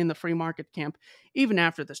still am in the free market camp, even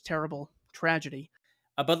after this terrible tragedy.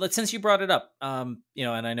 Since you brought it up, and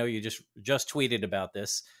I know you just tweeted about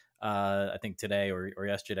this, I think today or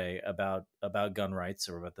yesterday about gun rights,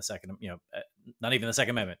 or about the second, not even the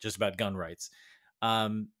Second Amendment, just about gun rights.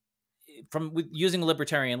 From using a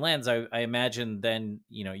libertarian lens, I imagine then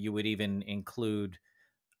you would even include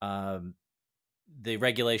the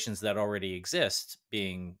regulations that already exist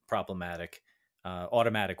being problematic.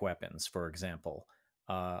 Automatic weapons, for example,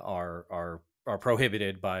 are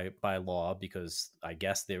prohibited by law, because I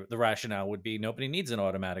guess the rationale would be nobody needs an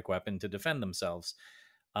automatic weapon to defend themselves.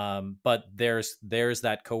 But there's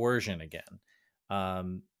that coercion again.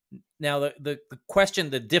 Now the question,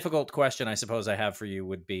 the difficult question I suppose I have for you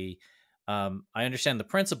would be, I understand the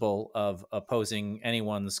principle of opposing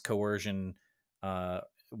anyone's coercion,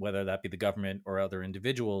 whether that be the government or other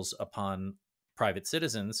individuals, upon private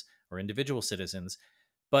citizens or individual citizens,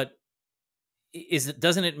 but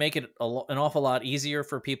doesn't it make it an awful lot easier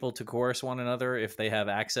for people to coerce one another if they have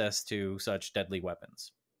access to such deadly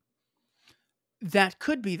weapons? That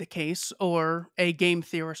could be the case, or a game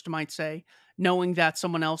theorist might say, knowing that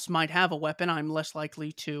someone else might have a weapon, I'm less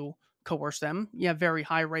likely to coerce them. You have very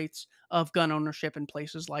high rates of gun ownership in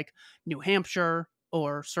places like New Hampshire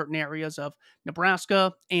or certain areas of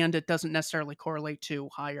Nebraska, and it doesn't necessarily correlate to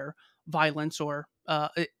higher violence or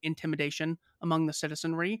intimidation among the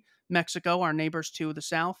citizenry. Mexico, our neighbors to the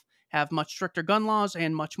south, have much stricter gun laws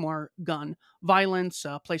and much more gun violence.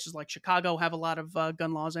 Places like Chicago have a lot of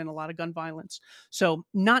gun laws and a lot of gun violence. So,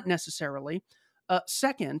 not necessarily.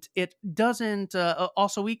 Second, it doesn't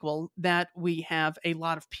also equal that we have a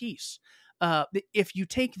lot of peace. If you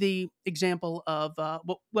take the example of,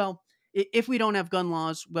 if we don't have gun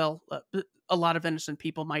laws, a lot of innocent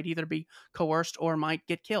people might either be coerced or might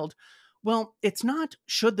get killed. Well, it's not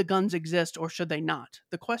should the guns exist or should they not.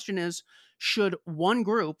 The question is, should one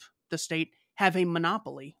group, the state, have a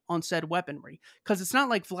monopoly on said weaponry? Because it's not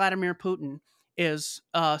like Vladimir Putin is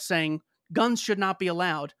saying guns should not be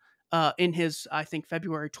allowed in his, I think,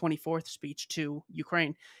 February 24th speech to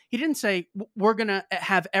Ukraine. He didn't say, we're going to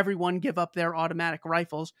have everyone give up their automatic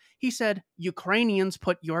rifles. He said, Ukrainians,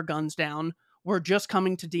 put your guns down. We're just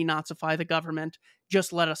coming to denazify the government.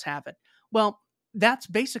 Just let us have it. Well, that's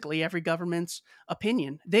basically every government's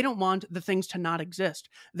opinion. They don't want the things to not exist.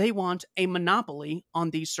 They want a monopoly on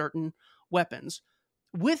these certain weapons.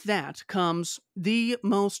 With that comes the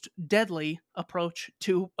most deadly approach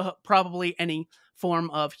to probably any form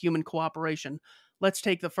of human cooperation. Let's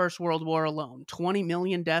take the First World War alone. 20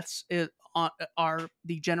 million deaths are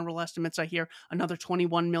the general estimates I hear. Another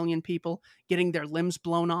 21 million people getting their limbs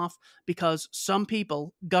blown off because some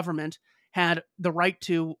people, government, had the right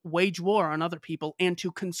to wage war on other people and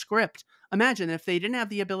to conscript. Imagine if they didn't have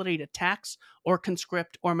the ability to tax or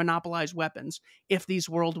conscript or monopolize weapons, if these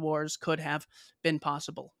world wars could have been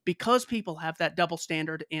possible. Because people have that double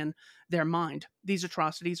standard in their mind, these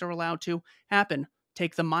atrocities are allowed to happen.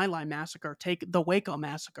 Take the My Lai massacre, take the Waco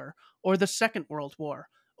massacre, or the Second World War,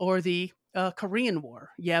 or the Korean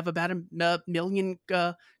War. You have about a million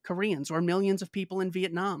Koreans or millions of people in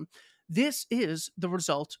Vietnam. This is the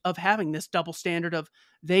result of having this double standard of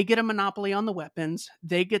they get a monopoly on the weapons,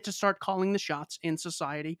 they get to start calling the shots in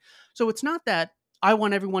society. So it's not that I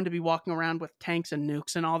want everyone to be walking around with tanks and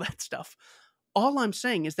nukes and all that stuff. All I'm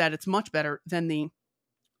saying is that it's much better than the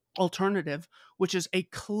alternative, which is a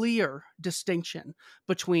clear distinction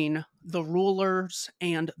between the rulers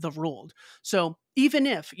and the ruled. So even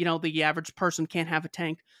if, the average person can't have a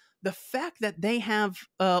tank, the fact that they have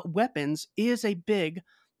weapons is a big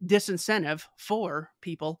disincentive for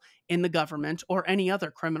people in the government or any other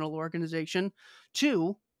criminal organization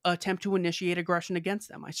to attempt to initiate aggression against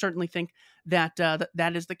them. I certainly think that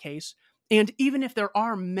that is the case. And even if there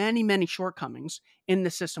are many, many shortcomings in the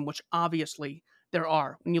system, which obviously there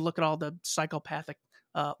are, when you look at all the psychopathic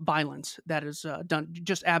violence that is done,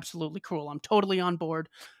 just absolutely cruel. I'm totally on board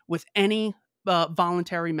with any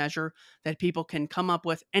voluntary measure that people can come up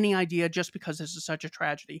with, any idea, just because this is such a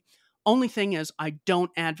tragedy. Only thing is, I don't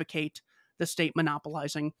advocate the state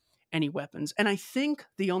monopolizing any weapons. And I think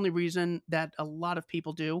the only reason that a lot of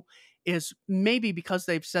people do is maybe because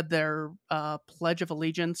they've said their Pledge of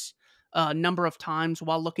Allegiance a number of times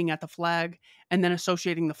while looking at the flag and then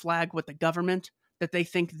associating the flag with the government, that they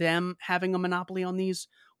think them having a monopoly on these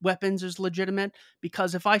weapons is legitimate.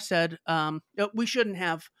 Because if I said we shouldn't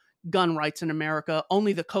have gun rights in America,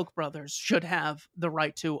 only the Koch brothers should have the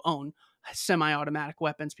right to own semi-automatic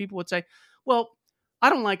weapons, people would say, well, I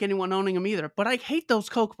don't like anyone owning them either, but I hate those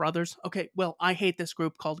Koch brothers. Okay, well, I hate this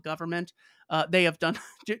group called government. They have done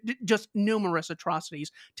just numerous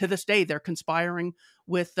atrocities. To this day, they're conspiring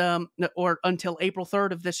with, or until April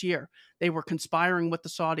 3rd of this year, they were conspiring with the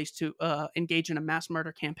Saudis to engage in a mass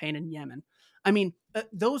murder campaign in Yemen. I mean,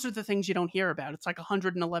 those are the things you don't hear about. It's like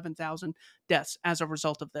 111,000 deaths as a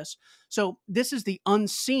result of this. So this is the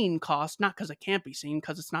unseen cost, not because it can't be seen,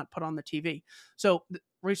 because it's not put on the TV. So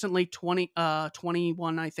recently 21,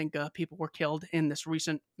 I think, people were killed in this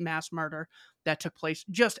recent mass murder that took place.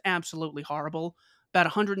 Just absolutely horrible. About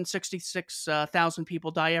 166,000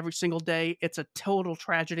 people die every single day. It's a total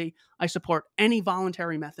tragedy. I support any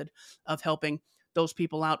voluntary method of helping those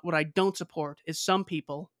people out. What I don't support is some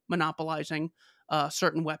people monopolizing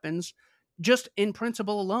certain weapons just in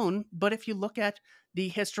principle alone. But if you look at the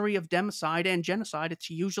history of democide and genocide, it's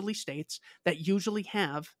usually states that usually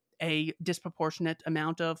have a disproportionate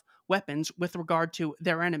amount of weapons with regard to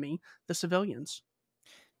their enemy, the civilians.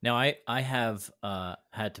 Now, I have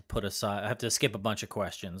had to put aside. I have to skip a bunch of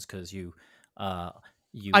questions because I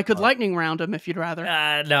could are. lightning round them if you'd rather.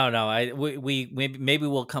 No. We maybe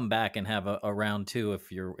we'll come back and have a round two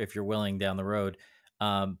if you're willing down the road.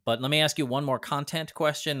 But let me ask you one more content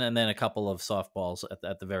question and then a couple of softballs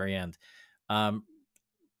at the very end.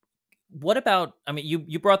 What about? I mean,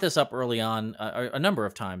 you brought this up early on a number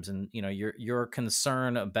of times, and your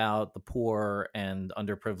concern about the poor and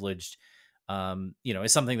underprivileged,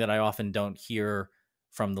 is something that I often don't hear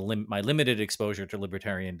from my limited exposure to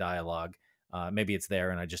libertarian dialogue. Maybe it's there,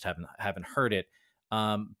 and I just haven't heard it.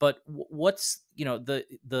 But what's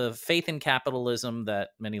the faith in capitalism that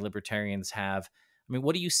many libertarians have? I mean,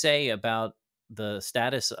 what do you say about the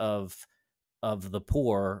status of the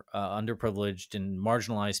poor, underprivileged, and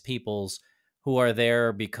marginalized peoples who are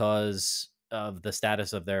there because of the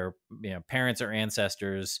status of their parents or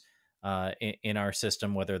ancestors in our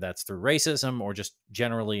system, whether that's through racism or just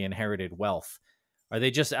generally inherited wealth? Are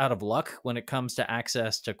they just out of luck when it comes to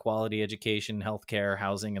access to quality education, healthcare,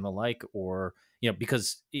 housing, and the like? Or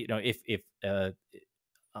because if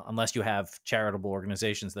unless you have charitable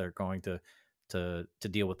organizations that are going to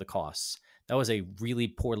deal with the costs. That was a really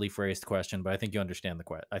poorly phrased question, but I think you understand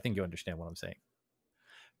I think you understand what I'm saying.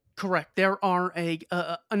 Correct. There are a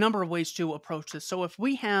number of ways to approach this. So if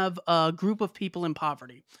we have a group of people in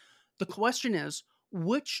poverty, the question is,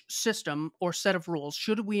 which system or set of rules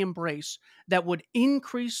should we embrace that would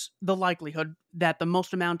increase the likelihood that the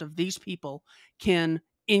most amount of these people can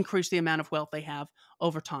increase the amount of wealth they have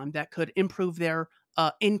over time, that could improve their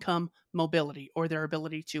income mobility or their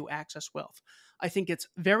ability to access wealth? I think it's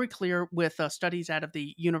very clear with studies out of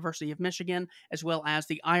the University of Michigan, as well as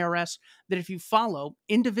the IRS, that if you follow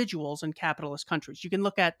individuals in capitalist countries, you can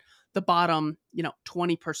look at the bottom,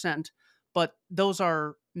 20%, but those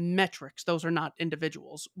are metrics. Those are not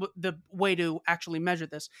individuals. The way to actually measure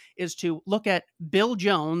this is to look at Bill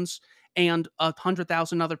Jones and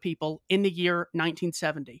 100,000 other people in the year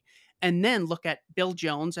 1970, and then look at Bill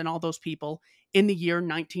Jones and all those people in the year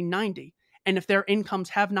 1990. And if their incomes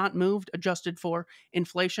have not moved, adjusted for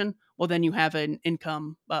inflation, well, then you have an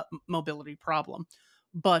income mobility problem.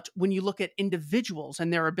 But when you look at individuals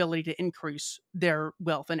and their ability to increase their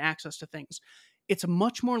wealth and access to things, it's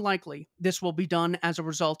much more likely this will be done as a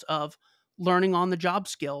result of learning on the job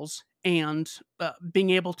skills and being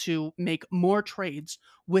able to make more trades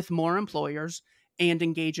with more employers and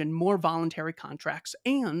engage in more voluntary contracts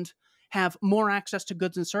and have more access to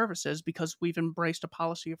goods and services because we've embraced a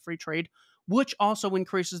policy of free trade, which also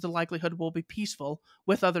increases the likelihood we'll be peaceful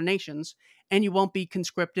with other nations and you won't be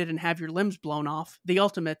conscripted and have your limbs blown off, the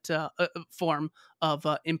ultimate form of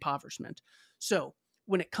impoverishment. So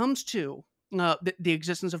when it comes to the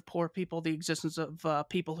existence of poor people, the existence of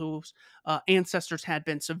people whose ancestors had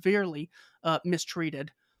been severely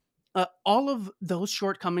mistreated, all of those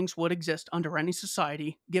shortcomings would exist under any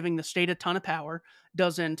society. Giving the state a ton of power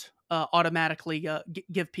doesn't automatically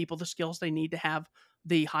give people the skills they need to have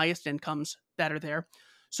the highest incomes that are there.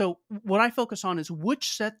 So what I focus on is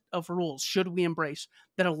which set of rules should we embrace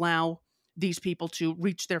that allow these people to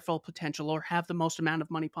reach their full potential or have the most amount of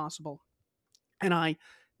money possible. And I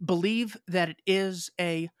believe that it is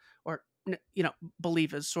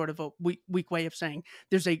believe is sort of a weak way of saying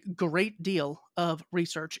there's a great deal of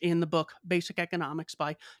research in the book Basic Economics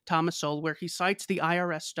by Thomas Sowell, where he cites the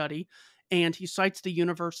IRS study and he cites the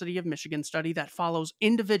University of Michigan study that follows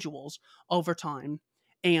individuals over time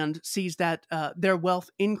and sees that their wealth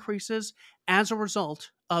increases as a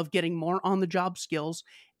result of getting more on the job skills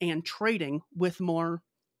and trading with more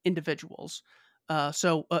individuals.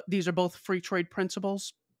 So these are both free trade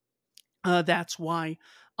principles. That's why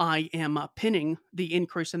I am pinning the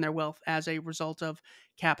increase in their wealth as a result of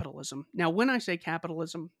capitalism. Now, when I say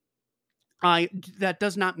capitalism, that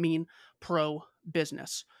does not mean pro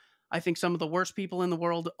business. I think some of the worst people in the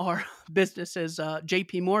world are businesses.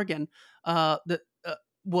 J.P. Morgan that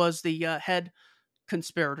was the head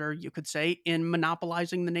conspirator, you could say, in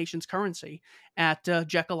monopolizing the nation's currency at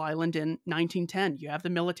Jekyll Island in 1910. You have the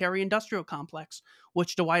military industrial complex,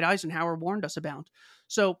 which Dwight Eisenhower warned us about.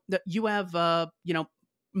 So you have,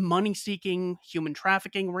 money seeking human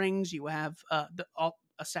trafficking rings. You have all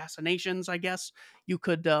assassinations, I guess. You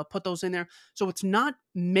could put those in there. So it's not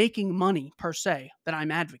making money per se that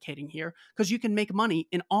I'm advocating here, because you can make money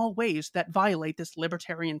in all ways that violate this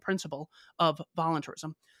libertarian principle of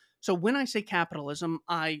voluntarism. So when I say capitalism,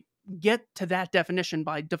 I get to that definition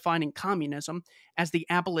by defining communism as the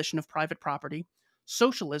abolition of private property,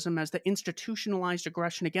 socialism as the institutionalized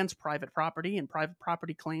aggression against private property and private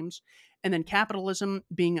property claims, and then capitalism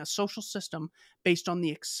being a social system based on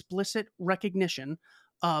the explicit recognition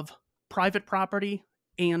of private property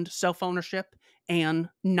and self ownership and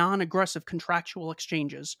non aggressive contractual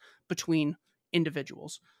exchanges between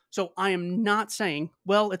individuals. So I am not saying,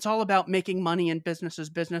 well, it's all about making money and business is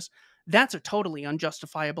business. That's a totally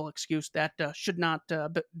unjustifiable excuse that should not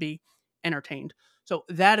be entertained. So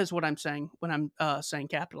that is what I'm saying when I'm saying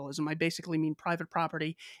capitalism. I basically mean private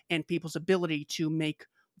property and people's ability to make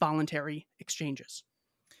voluntary exchanges.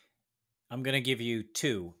 I'm going to give you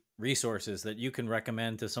 2 resources that you can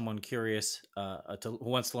recommend to someone curious who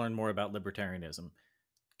wants to learn more about libertarianism.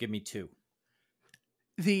 Give me 2.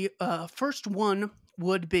 The first one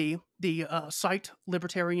would be the site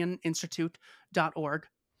libertarianinstitute.org.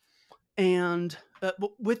 And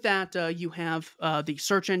with that, you have the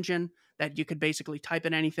search engine that you could basically type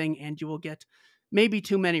in anything and you will get maybe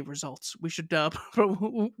too many results. We should,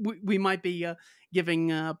 we might be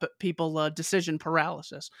giving people decision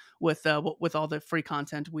paralysis with all the free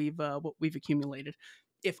content we've accumulated.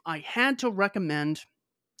 If I had to recommend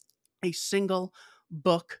a single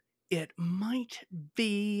book, it might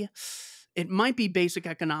be Basic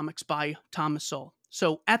Economics by Thomas Sowell.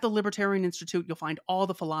 So at the Libertarian Institute, you'll find all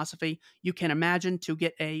the philosophy you can imagine to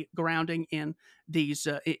get a grounding in these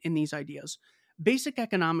ideas. Basic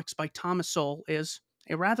Economics by Thomas Sowell is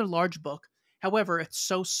a rather large book. However, it's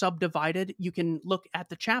so subdivided, you can look at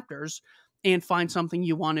the chapters and find something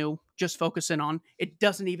you want to just focus in on. It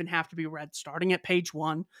doesn't even have to be read, starting at page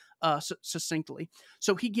 1 succinctly.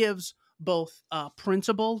 So he gives both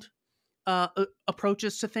principled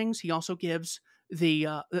approaches to things. He also gives the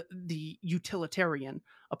utilitarian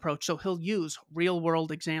approach. So he'll use real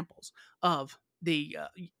world examples of the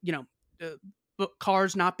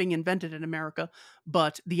cars not being invented in America,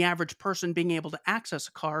 but the average person being able to access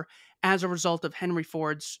a car as a result of Henry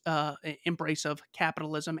Ford's embrace of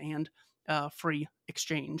capitalism and free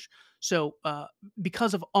exchange. So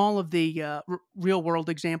because of all of the real world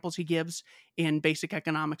examples he gives in Basic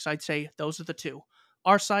Economics, I'd say those are the 2.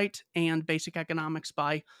 Our Site and Basic Economics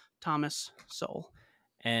by Thomas Sowell.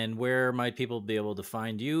 And where might people be able to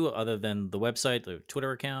find you other than the website, the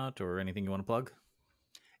Twitter account, or anything you want to plug?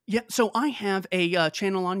 Yeah, so I have a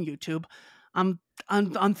channel on YouTube. I'm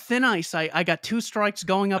on thin ice. I got 2 strikes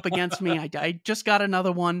going up against me. I just got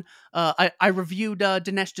another one. I reviewed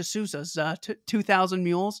Dinesh D'Souza's 2,000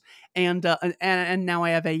 Mules, and now I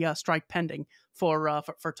have a strike pending for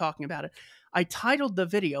talking about it. I titled the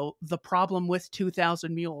video "The Problem with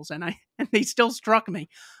 2,000 Mules," and they still struck me.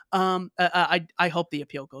 I hope the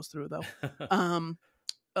appeal goes through though.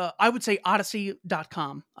 I would say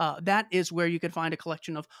Odyssey.com. That is where you can find a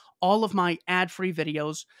collection of all of my ad-free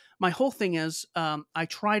videos. My whole thing is I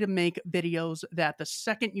try to make videos that the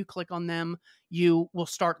second you click on them, you will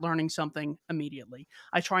start learning something immediately.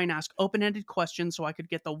 I try and ask open-ended questions so I could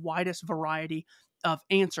get the widest variety of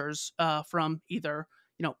answers from either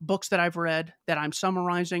books that I've read that I'm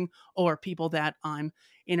summarizing or people that I'm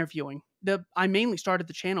interviewing. I mainly started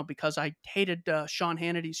the channel because I hated Sean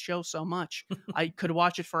Hannity's show so much. I could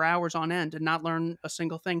watch it for hours on end and not learn a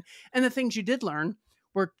single thing. And the things you did learn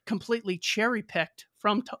were completely cherry-picked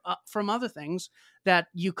from other things that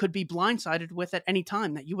you could be blindsided with at any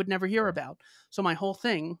time that you would never hear about. So my whole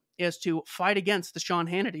thing is to fight against the Sean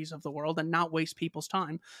Hannitys of the world and not waste people's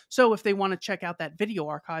time. So if they want to check out that video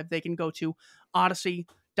archive, they can go to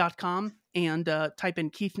Odyssey.com and type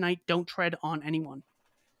in Keith Knight, Don't Tread on Anyone.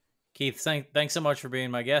 Keith, thanks so much for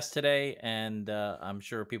being my guest today, and I'm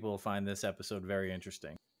sure people will find this episode very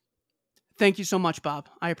interesting. Thank you so much, Bob.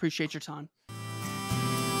 I appreciate your time.